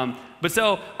 But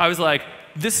so I was like,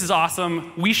 this is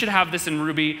awesome. We should have this in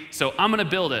Ruby, so I'm going to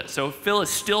build it. So Phil is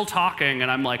still talking, and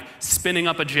I'm like spinning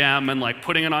up a gem and like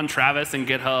putting it on Travis and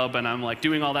GitHub, and I'm like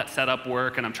doing all that setup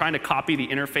work, and I'm trying to copy the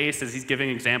interface as he's giving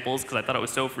examples because I thought it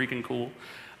was so freaking cool.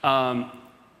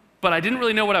 But I didn't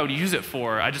really know what I would use it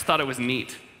for. I just thought it was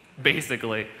neat,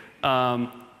 basically. So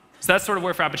that's sort of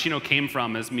where Frappuccino came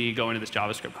from, as me going to this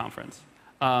JavaScript conference.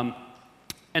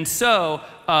 And so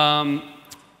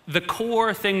the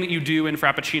core thing that you do in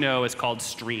Frappuccino is called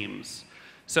streams.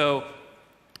 So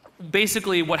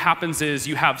basically what happens is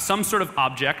you have some sort of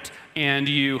object and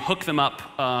you hook them up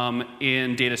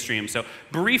in data streams. So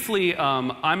briefly,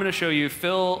 I'm going to show you,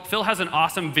 Phil has an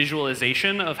awesome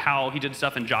visualization of how he did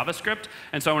stuff in JavaScript.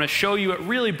 And so I want to show you it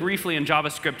really briefly in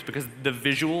JavaScript because the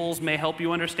visuals may help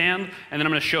you understand. And then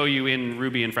I'm going to show you in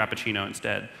Ruby and Frappuccino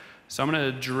instead. So I'm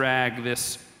going to drag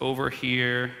this over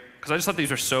here, because I just thought these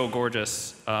were so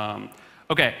gorgeous.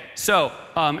 OK, so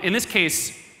in this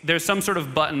case, there's some sort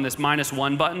of button, this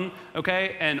 -1 button,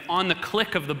 OK? And on the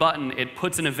click of the button, it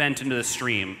puts an event into the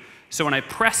stream. So when I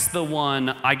press the 1,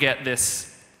 I get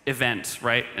this event,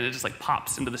 right? And it just like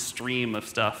pops into the stream of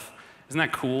stuff. Isn't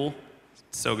that cool?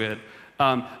 It's so good.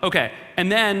 OK,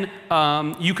 and then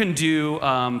you can do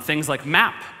things like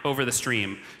map over the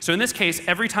stream. So in this case,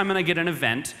 every time when I get an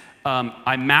event,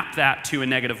 I map that to a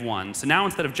 -1. So now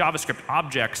instead of JavaScript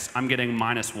objects, I'm getting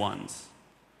 -1s.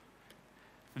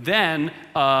 Then,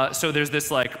 so there's this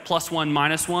like +1,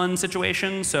 -1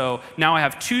 situation. So now I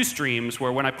have 2 streams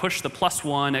where when I push the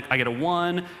 +1, I get a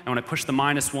 1, and when I push the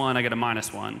 -1, I get a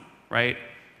 -1, right?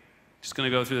 Just going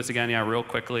to go through this again, yeah, real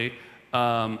quickly.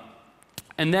 And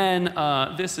then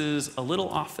this is a little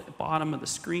off the bottom of the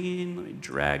screen. Let me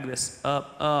drag this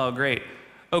up. Oh, great.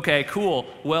 OK, cool.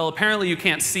 Well, apparently you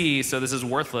can't see, so this is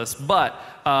worthless. But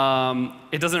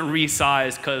it doesn't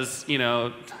resize because, you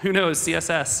know, who knows,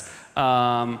 CSS.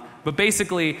 But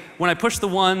basically, when I push the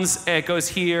 1s, it goes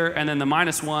here, and then the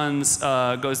 -1s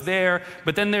goes there.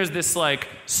 But then there's this like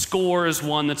scores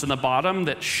one that's in the bottom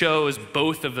that shows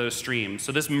both of those streams.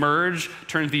 So this merge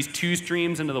turns these 2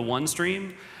 streams into the 1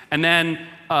 stream. And then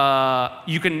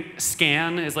you can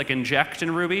scan is like inject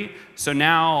in Ruby. So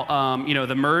now you know,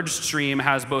 the merged stream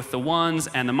has both the 1s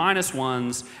and the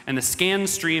 -1s, and the scan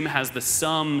stream has the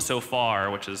sum so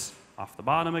far, which is off the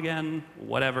bottom again,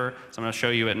 whatever. So I'm going to show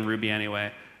you it in Ruby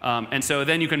anyway. And so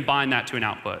then you can bind that to an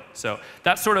output. So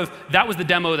that's sort of, that was the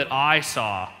demo that I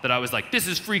saw that I was like, this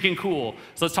is freaking cool.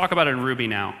 So let's talk about it in Ruby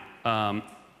now.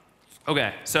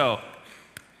 OK, so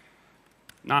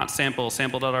not sample,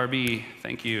 sample.rb,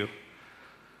 thank you.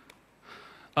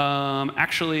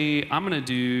 Actually, I'm going to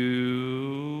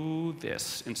do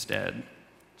this instead.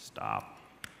 Stop.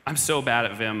 I'm so bad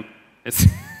at Vim.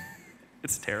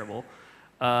 It's terrible.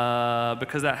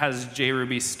 Because that has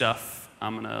JRuby stuff,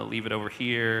 I'm going to leave it over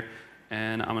here.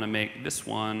 And I'm going to make this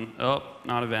one. Oh,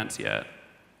 not events yet.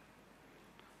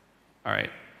 All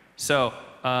right. So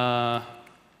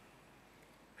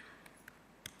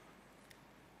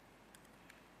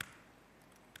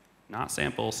not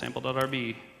sample,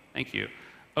 sample.rb. Thank you.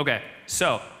 OK,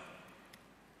 so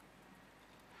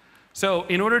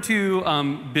in order to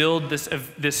build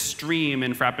this stream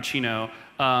in Frappuccino,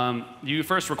 you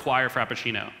first require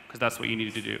Frappuccino, because that's what you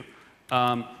need to do.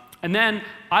 And then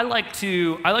I like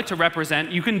to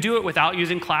represent. You can do it without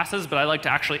using classes, but I like to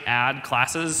actually add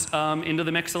classes into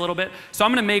the mix a little bit. So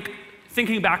I'm going to make,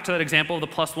 thinking back to that example of the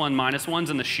 +1, -1s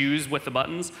and the shoes with the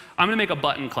buttons, I'm going to make a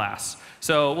button class.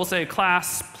 So we'll say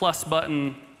class plus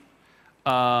button,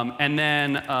 and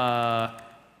then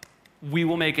we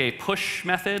will make a push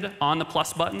method on the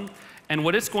plus button. And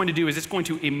what it's going to do is it's going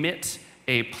to emit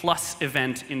a plus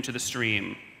event into the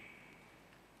stream.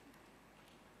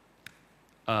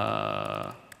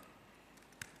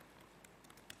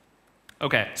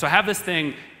 OK, so I have this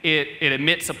thing. It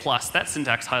emits a plus. That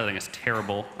syntax highlighting is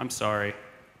terrible. I'm sorry.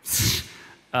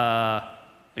 Let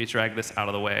me drag this out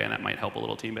of the way, and that might help a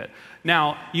little teeny bit.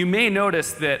 Now, you may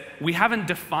notice that we haven't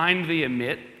defined the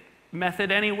emit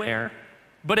method anywhere,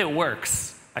 but it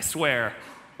works, I swear.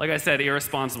 Like I said,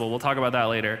 irresponsible. We'll talk about that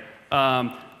later.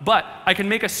 But I can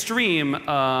make a stream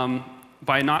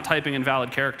by not typing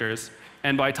invalid characters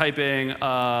and by typing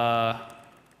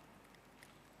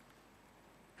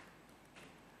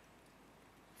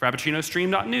frappuccino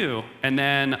stream.new and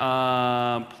then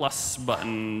plus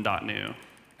button.new,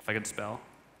 if I could spell.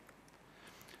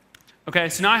 OK,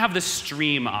 so now I have this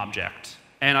stream object,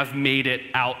 and I've made it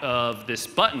out of this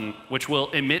button, which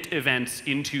will emit events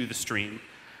into the stream.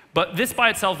 But this by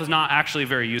itself is not actually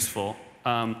very useful.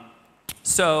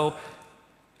 So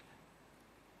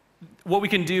what we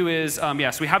can do is, so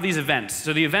we have these events.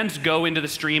 So the events go into the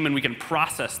stream, and we can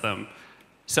process them.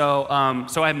 So,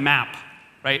 so I have map,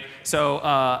 right? So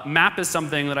map is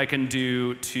something that I can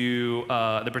do to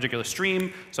the particular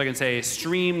stream. So I can say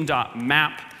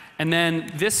stream.map. And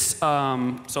then this,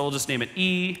 so we'll just name it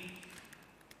E.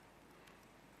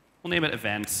 We'll name it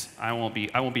events. I won't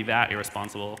be that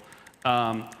irresponsible.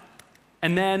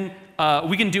 And then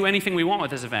we can do anything we want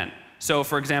with this event. So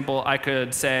for example, I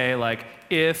could say like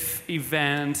if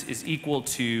event is equal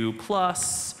to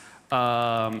plus,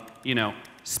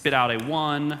 spit out a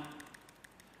 1,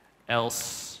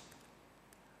 else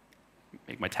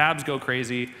make my tabs go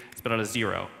crazy, spit out a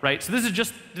 0, right? So this is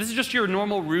just your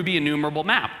normal Ruby enumerable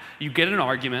map. You get an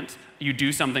argument, you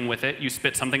do something with it, you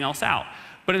spit something else out.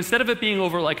 But instead of it being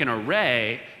over like an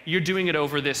array, you're doing it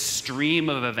over this stream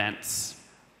of events.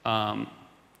 And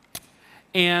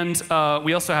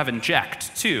we also have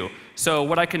inject too. So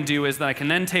what I can do is that I can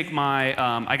then take my,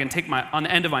 on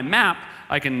the end of my map,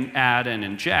 I can add an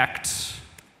inject.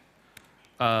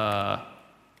 And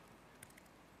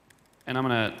I'm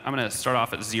gonna start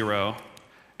off at 0.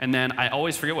 And then I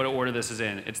always forget what order this is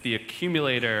in. It's the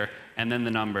accumulator and then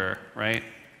the number, right?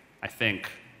 I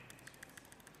think.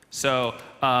 So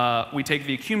we take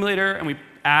the accumulator and we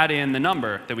add in the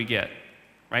number that we get,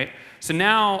 right? So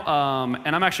now,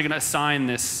 and I'm actually going to assign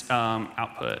this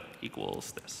output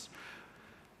equals this.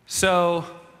 So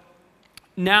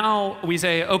now we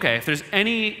say, OK, if there's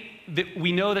any,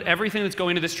 we know that everything that's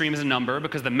going to the stream is a number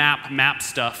because the map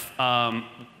stuff,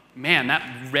 man,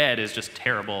 that red is just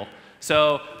terrible.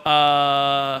 So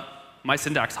my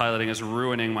syntax highlighting is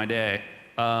ruining my day.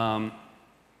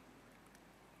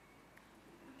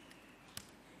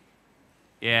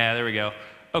 Yeah, there we go.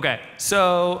 OK,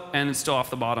 so, and it's still off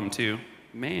the bottom, too.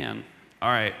 Man, all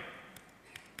right.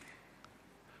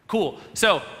 Cool.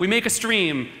 So we make a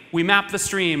stream. We map the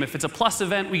stream. If it's a plus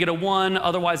event, we get a 1.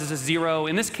 Otherwise, it's a 0.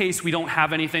 In this case, we don't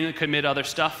have anything that could commit other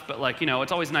stuff. But like,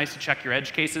 it's always nice to check your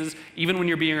edge cases, even when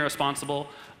you're being irresponsible.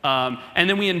 And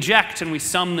then we inject and we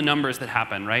sum the numbers that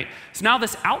happen, right? So now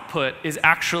this output is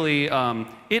actually,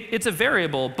 it's a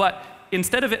variable. But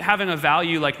instead of it having a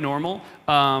value like normal,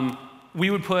 we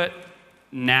would put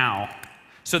now.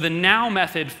 So the now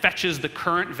method fetches the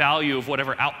current value of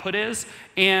whatever output is.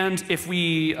 And if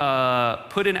we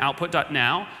put in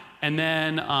output.now, and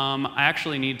then I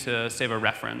actually need to save a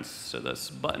reference. So this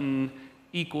button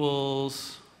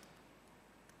equals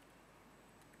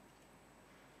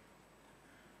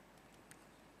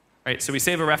right, so we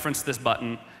save a reference to this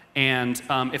button. And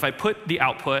if I put the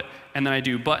output, and then I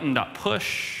do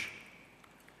button.push,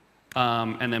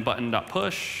 and then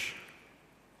button.push,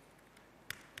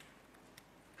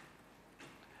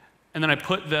 and then I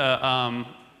put the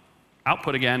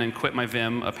output again and quit my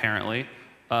Vim, apparently.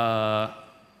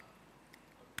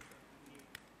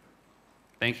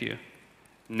 Thank you.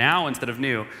 Now instead of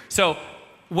new. So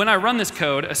when I run this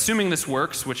code, assuming this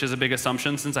works, which is a big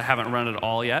assumption since I haven't run it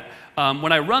all yet,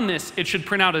 when I run this, it should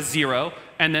print out a 0,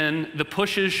 and then the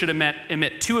pushes should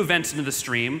emit 2 events into the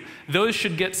stream. Those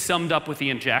should get summed up with the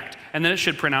inject, and then it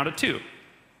should print out a 2,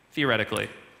 theoretically.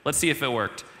 Let's see if it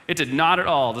worked. It did not at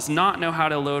all. Does not know how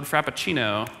to load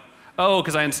Frappuccino. Oh,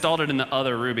 because I installed it in the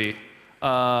other Ruby.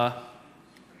 All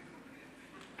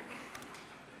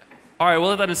All right, we'll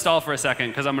let that install for a second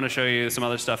because I'm going to show you some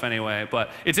other stuff anyway. But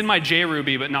it's in my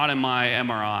JRuby, but not in my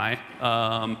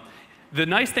MRI. The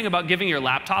nice thing about giving your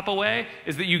laptop away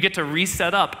is that you get to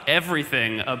reset up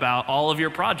everything about all of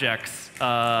your projects.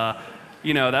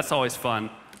 You know, that's always fun.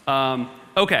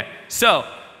 OK, so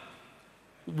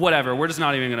whatever. We're just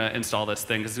not even going to install this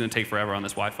thing because it's going to take forever on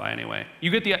this Wi-Fi anyway.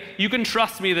 You can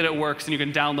trust me that it works, and you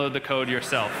can download the code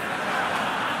yourself.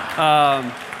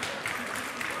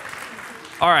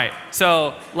 All right,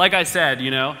 so like I said,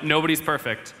 you know, nobody's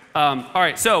perfect. All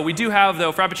right, so we do have,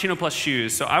 though, frappuccino plus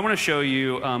shoes. So I want to show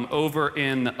you over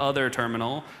in the other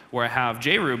terminal where I have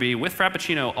JRuby with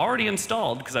frappuccino already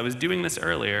installed, because I was doing this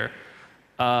earlier,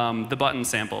 the button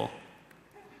sample.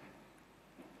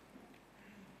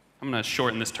 I'm going to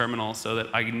shorten this terminal so that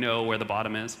I know where the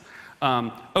bottom is.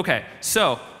 OK,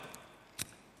 so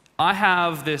I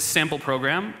have this sample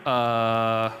program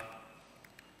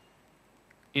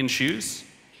in shoes.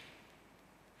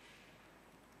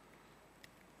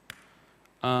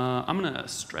 I'm going to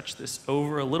stretch this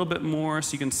over a little bit more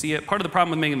so you can see it. Part of the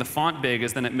problem with making the font big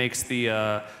is then it makes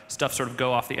the stuff sort of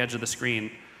go off the edge of the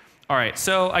screen. All right,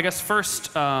 so I guess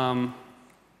first, I'm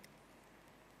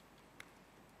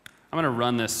going to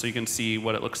run this so you can see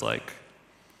what it looks like.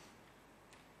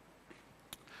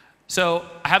 So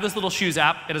I have this little shoes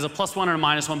app. It has a +1 and a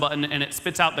 -1 button, and it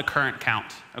spits out the current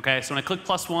count. Okay, so when I click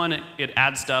 +1, it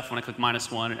adds stuff. When I click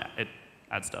 -1, it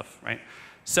adds stuff, right?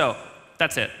 So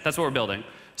that's it. That's what we're building.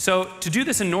 So to do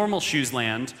this in normal shoes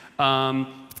land,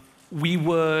 we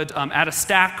would add a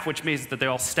stack, which means that they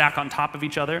all stack on top of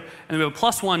each other. And then we have a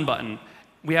 +1 button.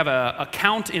 We have a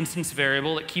count instance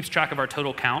variable that keeps track of our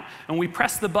total count. And when we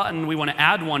press the button, we want to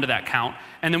add 1 to that count.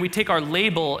 And then we take our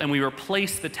label and we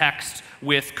replace the text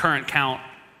with current count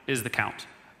is the count.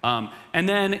 And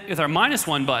then with our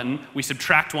 -1 button, we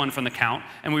subtract 1 from the count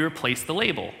and we replace the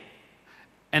label.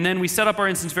 And then we set up our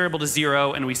instance variable to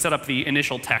 0, and we set up the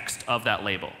initial text of that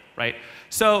label, right?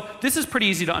 So this is pretty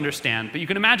easy to understand, but you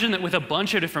can imagine that with a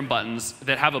bunch of different buttons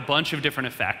that have a bunch of different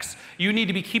effects, you need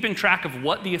to be keeping track of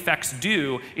what the effects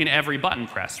do in every button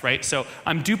press, right? So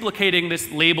I'm duplicating this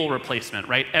label replacement,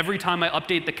 right? Every time I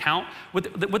update the count,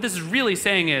 what this is really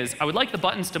saying is I would like the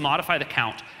buttons to modify the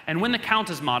count, and when the count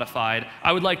is modified,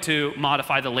 I would like to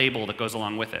modify the label that goes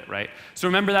along with it, right? So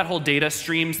remember that whole data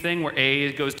streams thing where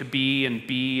A goes to B and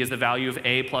B is the value of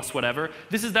A plus whatever?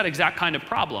 This is that exact kind of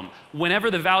problem. Whenever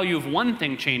the value of one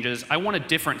thing changes, I want a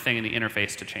different thing in the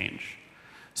interface to change.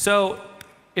 So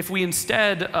if we,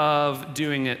 instead of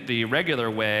doing it the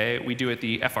regular way, we do it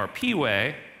the FRP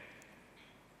way,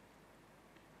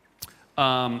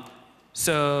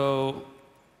 so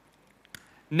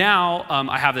now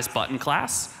I have this button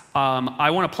class. I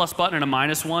want a plus button and a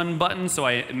 -1 button, so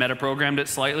I meta-programmed it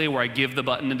slightly where I give the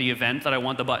button the event that I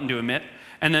want the button to emit.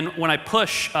 And then when I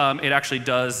push,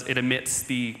 it emits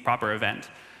the proper event.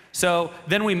 So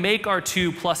then we make our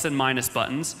 2 plus and minus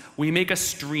buttons. We make a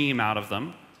stream out of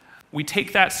them. We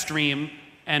take that stream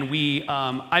and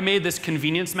I made this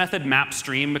convenience method map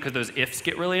stream because those ifs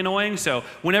get really annoying. So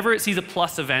whenever it sees a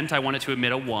plus event, I want it to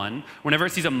emit a 1. Whenever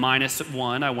it sees a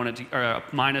 -1, or a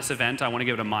minus event, I want to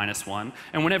give it a -1.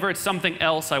 And whenever it's something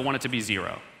else, I want it to be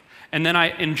 0. And then I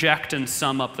inject and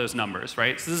sum up those numbers,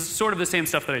 right? So this is sort of the same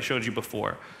stuff that I showed you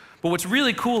before. But what's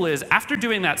really cool is after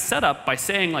doing that setup by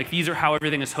saying like these are how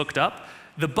everything is hooked up,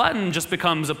 the button just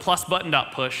becomes a plus button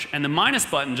dot push, and the minus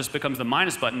button just becomes the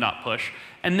minus button dot push.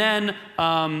 And then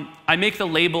I make the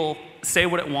label say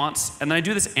what it wants, and then I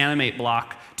do this animate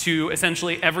block to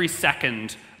essentially every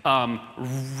second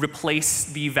replace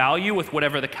the value with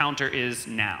whatever the counter is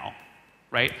now.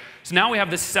 Right? So now we have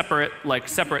this separate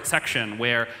section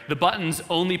where the buttons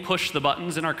only push the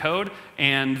buttons in our code,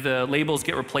 and the labels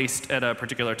get replaced at a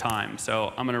particular time.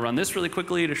 So I'm going to run this really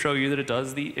quickly to show you that it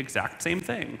does the exact same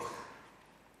thing.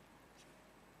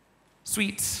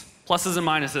 Sweet. Pluses and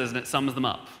minuses, and it sums them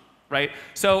up. Right?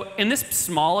 So in this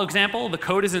small example, the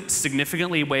code isn't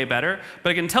significantly way better, but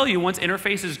I can tell you once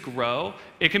interfaces grow,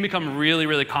 it can become really,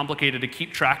 really complicated to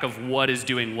keep track of what is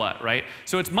doing what, right?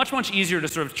 So it's much, much easier to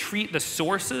sort of treat the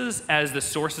sources as the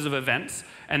sources of events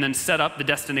and then set up the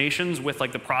destinations with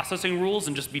like the processing rules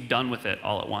and just be done with it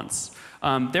all at once.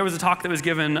 There was a talk that was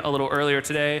given a little earlier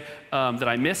today that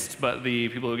I missed, but the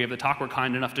people who gave the talk were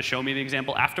kind enough to show me the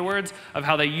example afterwards of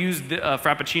how they used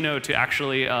Frappuccino to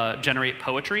actually generate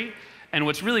poetry. And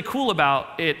what's really cool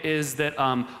about it is that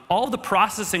all of the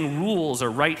processing rules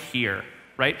are right here.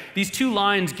 Right? These 2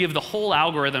 lines give the whole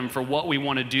algorithm for what we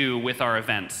want to do with our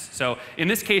events. So in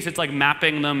this case, it's like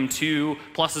mapping them to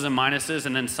pluses and minuses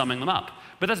and then summing them up.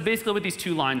 But that's basically what these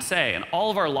 2 lines say. And all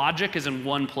of our logic is in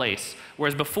one place,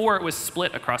 whereas before it was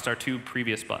split across our 2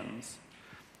 previous buttons.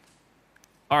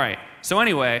 All right, so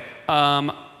anyway, I'm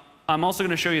also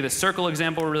going to show you the circle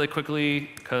example really quickly,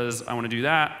 because I want to do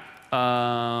that.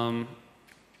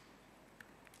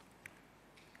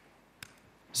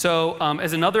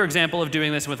 As another example of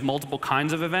doing this with multiple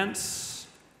kinds of events,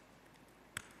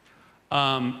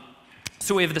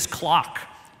 so we have this clock,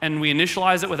 and we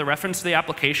initialize it with a reference to the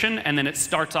application, and then it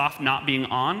starts off not being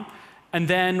on. And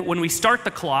then when we start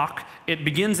the clock, it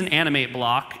begins an animate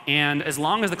block, and as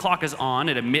long as the clock is on,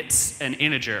 it emits an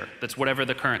integer that's whatever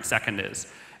the current second is.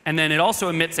 And then it also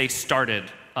emits a started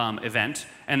event,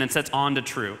 and then sets on to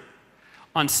true.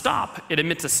 On stop, it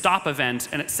emits a stop event,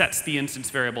 and it sets the instance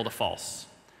variable to false.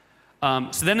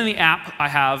 So then in the app, I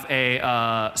have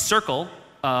a circle,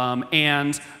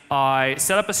 and I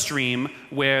set up a stream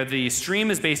where the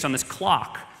stream is based on this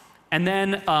clock. And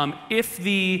then if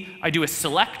I do a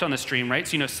select on the stream, right?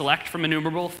 So select from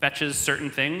enumerable fetches certain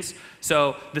things.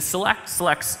 So the select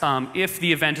selects if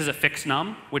the event is a fixed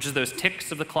num, which is those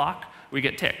ticks of the clock, we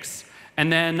get ticks.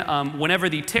 And then whenever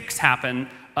the ticks happen,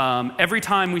 every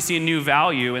time we see a new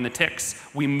value in the ticks,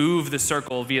 we move the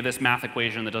circle via this math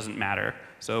equation that doesn't matter.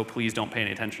 So please don't pay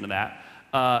any attention to that.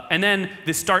 And then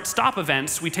the start-stop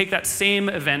events, we take that same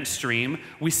event stream,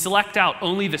 we select out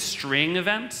only the string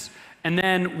events, and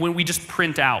then when we just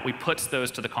print out, we put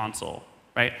those to the console,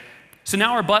 right? So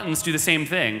now our buttons do the same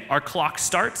thing. Our clock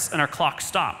starts and our clock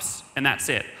stops, and that's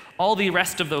it. All the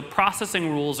rest of the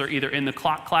processing rules are either in the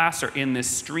clock class or in this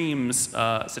streams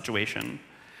situation.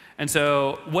 And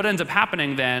so what ends up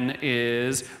happening then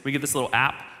is we get this little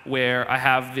app where I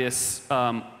have this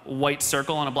white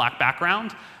circle on a black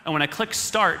background, and when I click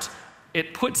start,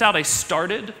 it puts out a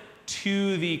started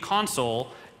to the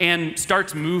console and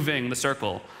starts moving the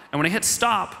circle. And when I hit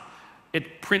stop,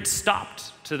 it prints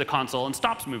stopped to the console and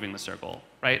stops moving the circle,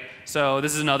 right? So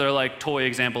this is another like toy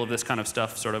example of this kind of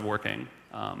stuff sort of working.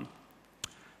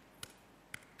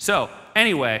 So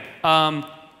anyway,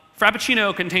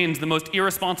 Frappuccino contains the most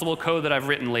irresponsible code that I've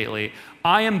written lately.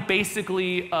 I am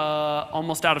basically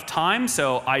almost out of time,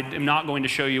 so I am not going to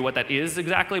show you what that is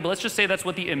exactly, but let's just say that's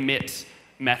what the emit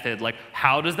method, like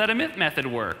how does that emit method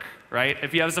work, right?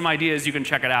 If you have some ideas, you can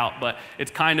check it out, but it's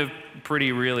kind of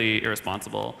pretty really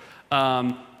irresponsible.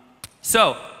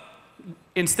 So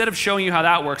instead of showing you how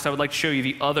that works, I would like to show you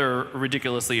the other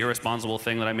ridiculously irresponsible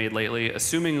thing that I made lately,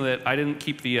 assuming that I didn't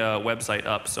keep the website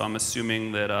up, so I'm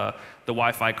assuming that the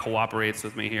Wi-Fi cooperates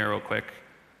with me here real quick.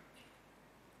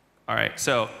 All right,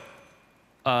 so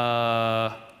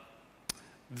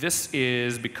this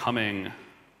is becoming.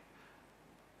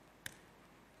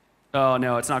 Oh,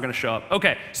 no, it's not going to show up.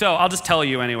 OK, so I'll just tell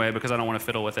you anyway, because I don't want to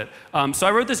fiddle with it. So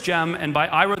I wrote this gem, and by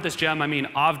I wrote this gem, I mean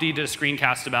Avdi did a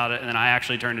screencast about it, and then I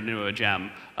actually turned it into a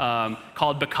gem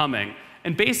called Becoming.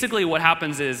 And basically what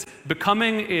happens is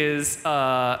Becoming is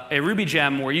a Ruby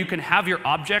gem where you can have your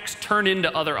objects turn into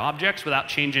other objects without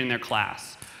changing their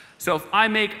class. So if I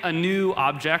make a new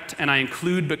object and I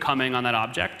include Becoming on that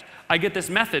object, I get this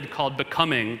method called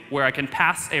Becoming where I can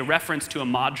pass a reference to a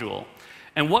module.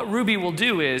 And what Ruby will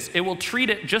do is it will treat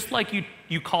it just like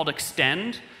you called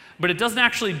extend, but it doesn't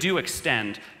actually do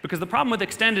extend. Because the problem with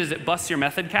extend is it busts your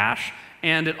method cache,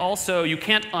 and it also, you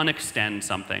can't unextend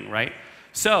something, right?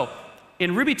 So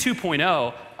in Ruby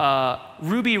 2.0,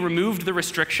 Ruby removed the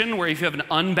restriction where if you have an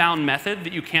unbound method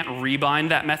that you can't rebind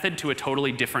that method to a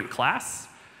totally different class.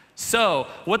 So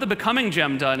what the Becoming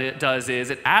gem does is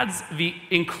it adds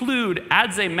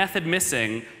adds a method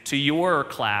missing to your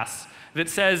class that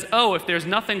says, oh, if there's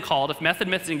nothing called, if method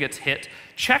missing gets hit,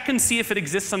 check and see if it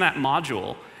exists on that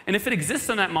module. And if it exists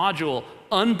on that module,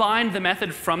 unbind the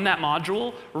method from that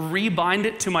module, rebind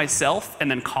it to myself,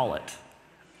 and then call it,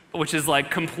 which is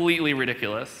like completely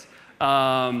ridiculous.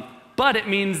 But it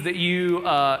means that you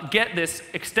get this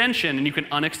extension, and you can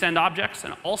unextend objects.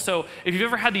 And also, if you've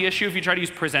ever had the issue if you try to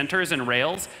use presenters in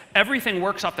Rails, everything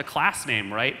works off the class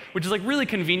name, right? Which is like really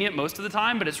convenient most of the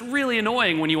time, but it's really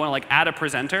annoying when you want to like add a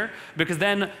presenter, because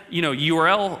then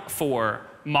URL4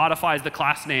 modifies the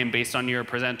class name based on your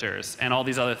presenters and all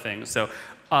these other things. So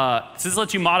this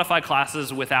lets you modify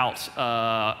classes without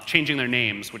changing their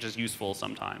names, which is useful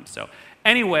sometimes. So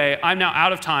anyway, I'm now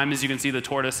out of time. As you can see, the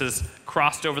tortoise has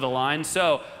crossed over the line.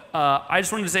 So I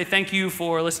just wanted to say thank you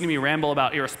for listening to me ramble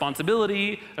about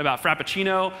irresponsibility, about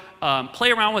Frappuccino.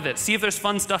 Play around with it. See if there's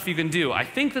fun stuff you can do. I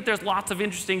think that there's lots of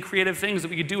interesting creative things that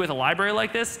we could do with a library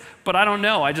like this, but I don't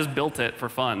know. I just built it for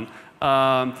fun.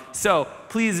 So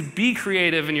please be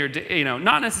creative in your,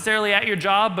 not necessarily at your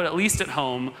job, but at least at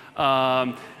home.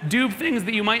 Do things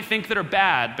that you might think that are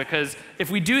bad, because if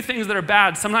we do things that are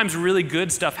bad, sometimes really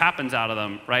good stuff happens out of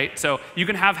them, right? So you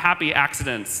can have happy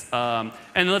accidents. And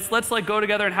let's like go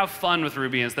together and have fun with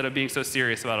Ruby instead of being so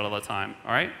serious about it all the time,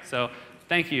 all right? So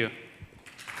thank you.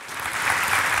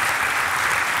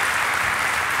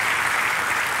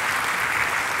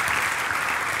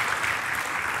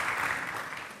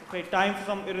 Okay, time for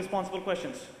some irresponsible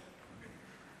questions.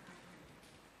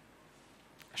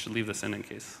 I should leave this in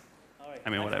case. All right, I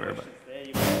mean, whatever. But. There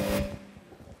you go.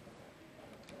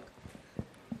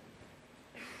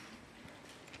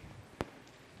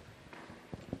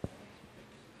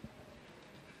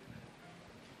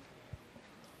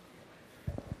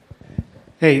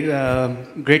 Hey,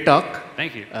 great talk.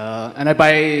 Thank you. And I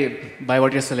buy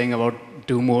what you're selling about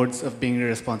two modes of being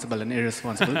irresponsible and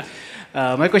irresponsible.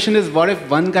 My question is, what if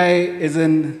one guy is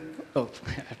in, oh,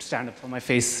 I have to stand up for my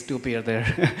face to appear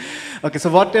there. Okay,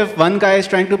 so what if one guy is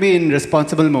trying to be in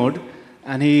responsible mode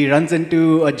and he runs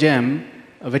into a gem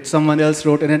which someone else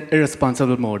wrote in an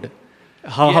irresponsible mode?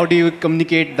 How do you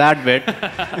communicate that bit?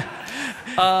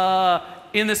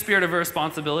 In the spirit of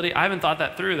irresponsibility, I haven't thought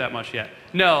that through that much yet.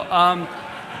 No,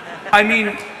 I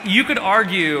mean, you could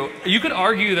argue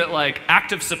that like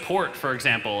active support, for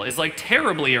example, is like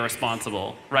terribly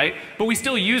irresponsible, right? But we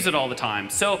still use it all the time.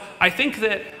 So I think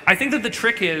that the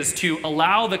trick is to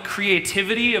allow the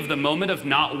creativity of the moment of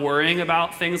not worrying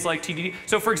about things like TDD.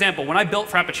 So for example, when I built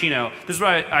Frappuccino, this is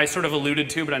what I sort of alluded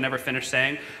to, but I never finished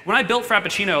saying. When I built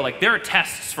Frappuccino, like there are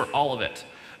tests for all of it.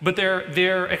 But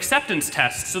they're acceptance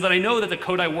tests, so that I know that the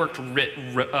code I wrote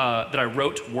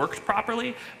worked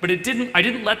properly. But I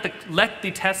didn't let the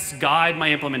tests guide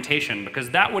my implementation, because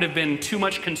that would have been too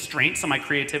much constraints on my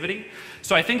creativity.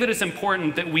 So I think that it's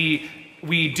important that we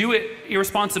do it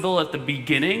irresponsible at the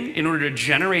beginning in order to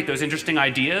generate those interesting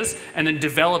ideas and then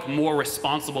develop more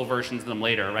responsible versions of them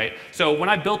later, right? So when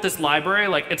I built this library,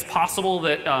 like it's possible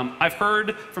that I've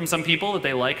heard from some people that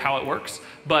they like how it works,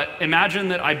 but imagine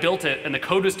that I built it and the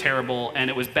code was terrible and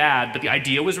it was bad, but the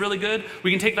idea was really good. We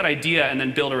can take that idea and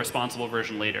then build a responsible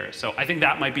version later. So I think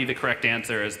that might be the correct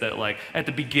answer, is that like at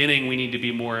the beginning we need to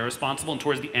be more irresponsible, and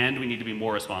towards the end we need to be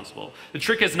more responsible. The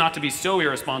trick is not to be so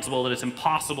irresponsible that it's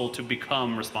impossible to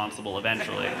become responsible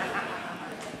eventually,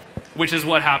 which is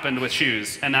what happened with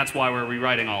shoes, and that's why we're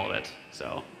rewriting all of it.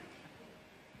 So.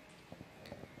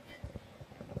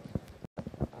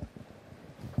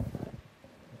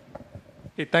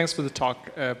 Hey, thanks for the talk.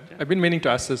 I've been meaning to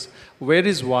ask this. Where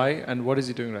is Y and what is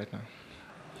he doing right now?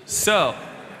 So,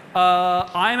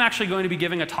 I'm actually going to be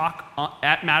giving a talk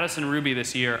at Madison Ruby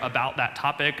this year about that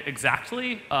topic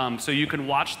exactly. So you can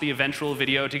watch the eventual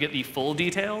video to get the full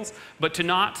details, but to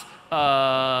not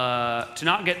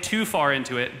get too far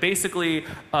into it, basically,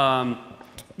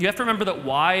 you have to remember that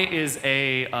Y is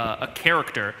a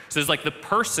character. So there's like the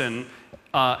person,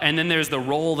 and then there's the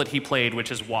role that he played,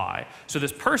 which is Y. So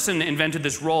this person invented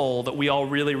this role that we all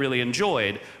really, really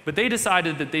enjoyed, but they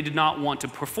decided that they did not want to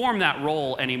perform that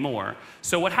role anymore.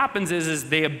 So what happens is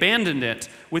they abandoned it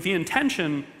with the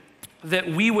intention that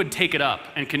we would take it up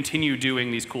and continue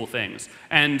doing these cool things.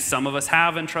 And some of us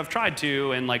have and have tried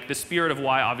to, and like the spirit of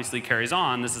Y obviously carries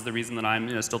on. This is the reason that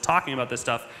I'm still talking about this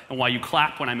stuff, and why you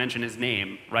clap when I mention his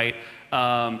name, right?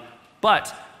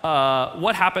 What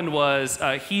happened was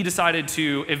he decided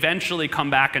to eventually come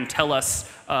back and tell us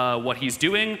what he's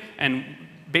doing, and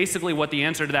basically what the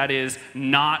answer to that is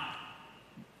not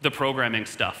the programming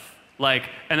stuff. Like,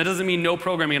 and that doesn't mean no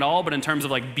programming at all, but in terms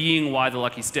of like being Y the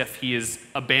Lucky Stiff, he has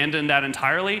abandoned that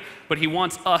entirely, but he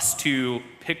wants us to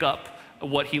pick up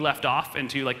what he left off and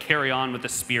to like carry on with the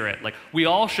spirit. Like, we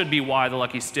all should be Y the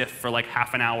Lucky Stiff for like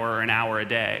half an hour or an hour a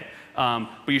day.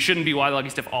 But you shouldn't be Y the Lucky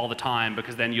Stiff all the time,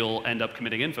 because then you'll end up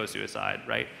committing info suicide,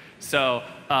 right? So,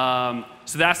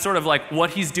 so that's sort of like what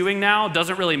he's doing now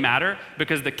doesn't really matter,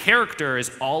 because the character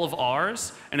is all of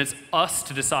ours, and it's us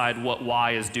to decide what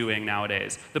Y is doing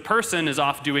nowadays. The person is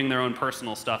off doing their own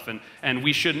personal stuff, and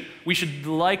we should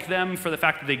like them for the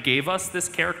fact that they gave us this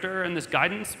character and this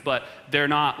guidance, but they're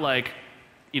not like,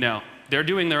 they're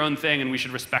doing their own thing, and we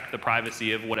should respect the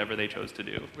privacy of whatever they chose to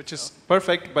do. Which is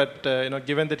perfect, but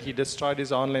given that he destroyed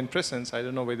his online presence, I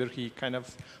don't know whether he kind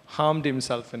of harmed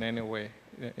himself in any way,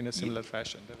 in a similar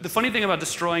fashion. The funny thing about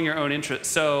destroying your own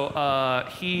interest, so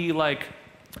he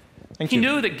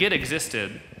knew that Git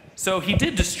existed, so he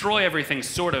did destroy everything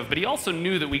sort of, but he also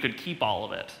knew that we could keep all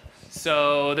of it.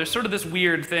 So there's sort of this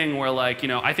weird thing where like,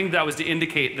 I think that was to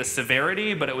indicate the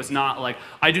severity, but it was not like,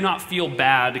 I do not feel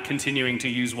bad continuing to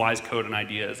use Y's code and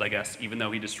ideas, I guess, even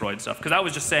though he destroyed stuff. Because I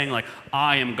was just saying like,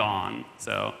 I am gone.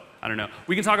 So I don't know.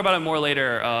 We can talk about it more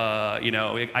later. You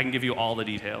know, I can give you all the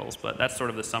details, but that's sort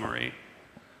of the summary.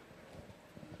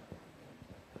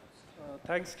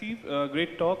 Thanks, Steve.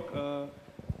 Great talk.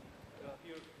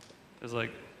 It's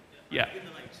like, yeah.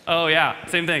 Oh, yeah,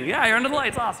 same thing. Yeah, you're under the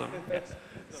lights. Awesome.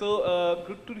 So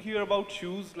good to hear about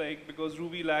shoes, like because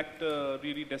Ruby lacked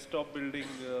really desktop building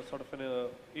sort of an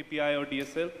API or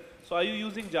DSL. So are you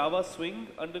using Java Swing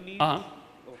underneath?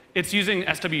 It's using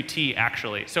SWT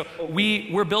actually. So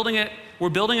we're building it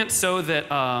so that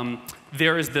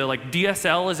there is the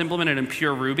DSL is implemented in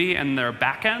pure Ruby and there are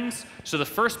backends. So the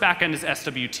first backend is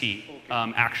SWT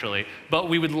actually, but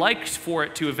we would like for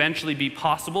it to eventually be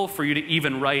possible for you to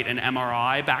even write an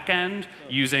MRI backend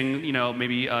using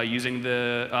maybe using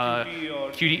the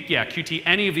Qt,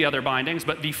 any of the other bindings.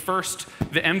 But the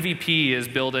MVP is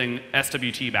building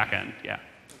SWT backend. Yeah.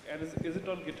 And is it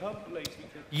on GitHub?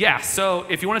 Yeah, so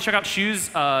if you want to check out shoes,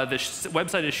 the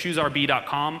website is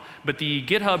shoesrb.com, but the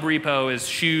GitHub repo is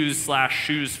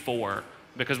shoes/shoes4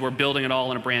 because we're building it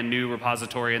all in a brand new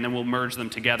repository, and then we'll merge them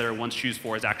together once shoes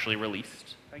 4 is actually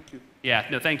released. Thank you. Yeah,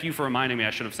 no, thank you for reminding me.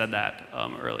 I should have said that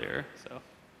earlier. So.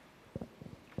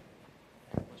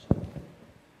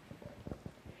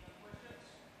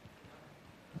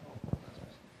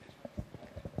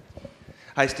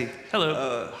 Hi, Steve.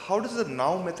 Hello. How does the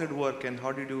now method work, and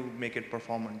how did you make it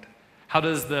performant? How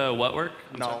does the what work?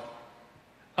 Now.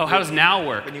 Oh, how does now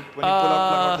work? When you pull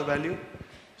out the value?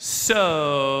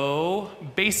 So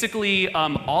basically,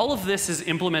 all of this is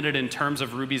implemented in terms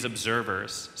of Ruby's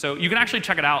observers. So you can actually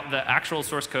check it out. The actual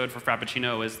source code for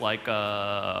Frappuccino is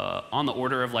on the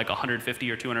order of 150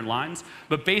 or 200 lines.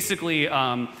 But basically,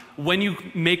 when you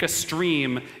make a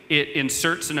stream, it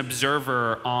inserts an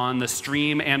observer on the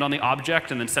stream and on the object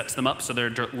and then sets them up so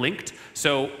they're linked.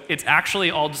 So it's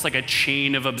actually all just a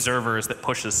chain of observers that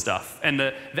pushes stuff. And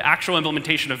the actual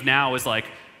implementation of now is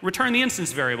return the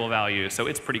instance variable value, so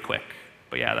it's pretty quick.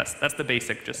 But yeah, that's the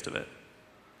basic gist of it.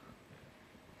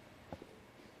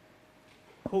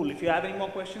 Cool. If you have any more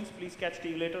questions, please catch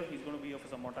Steve later. He's going to be here for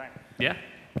some more time. Yeah,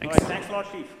 thanks. All right, thanks a lot,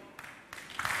 Steve.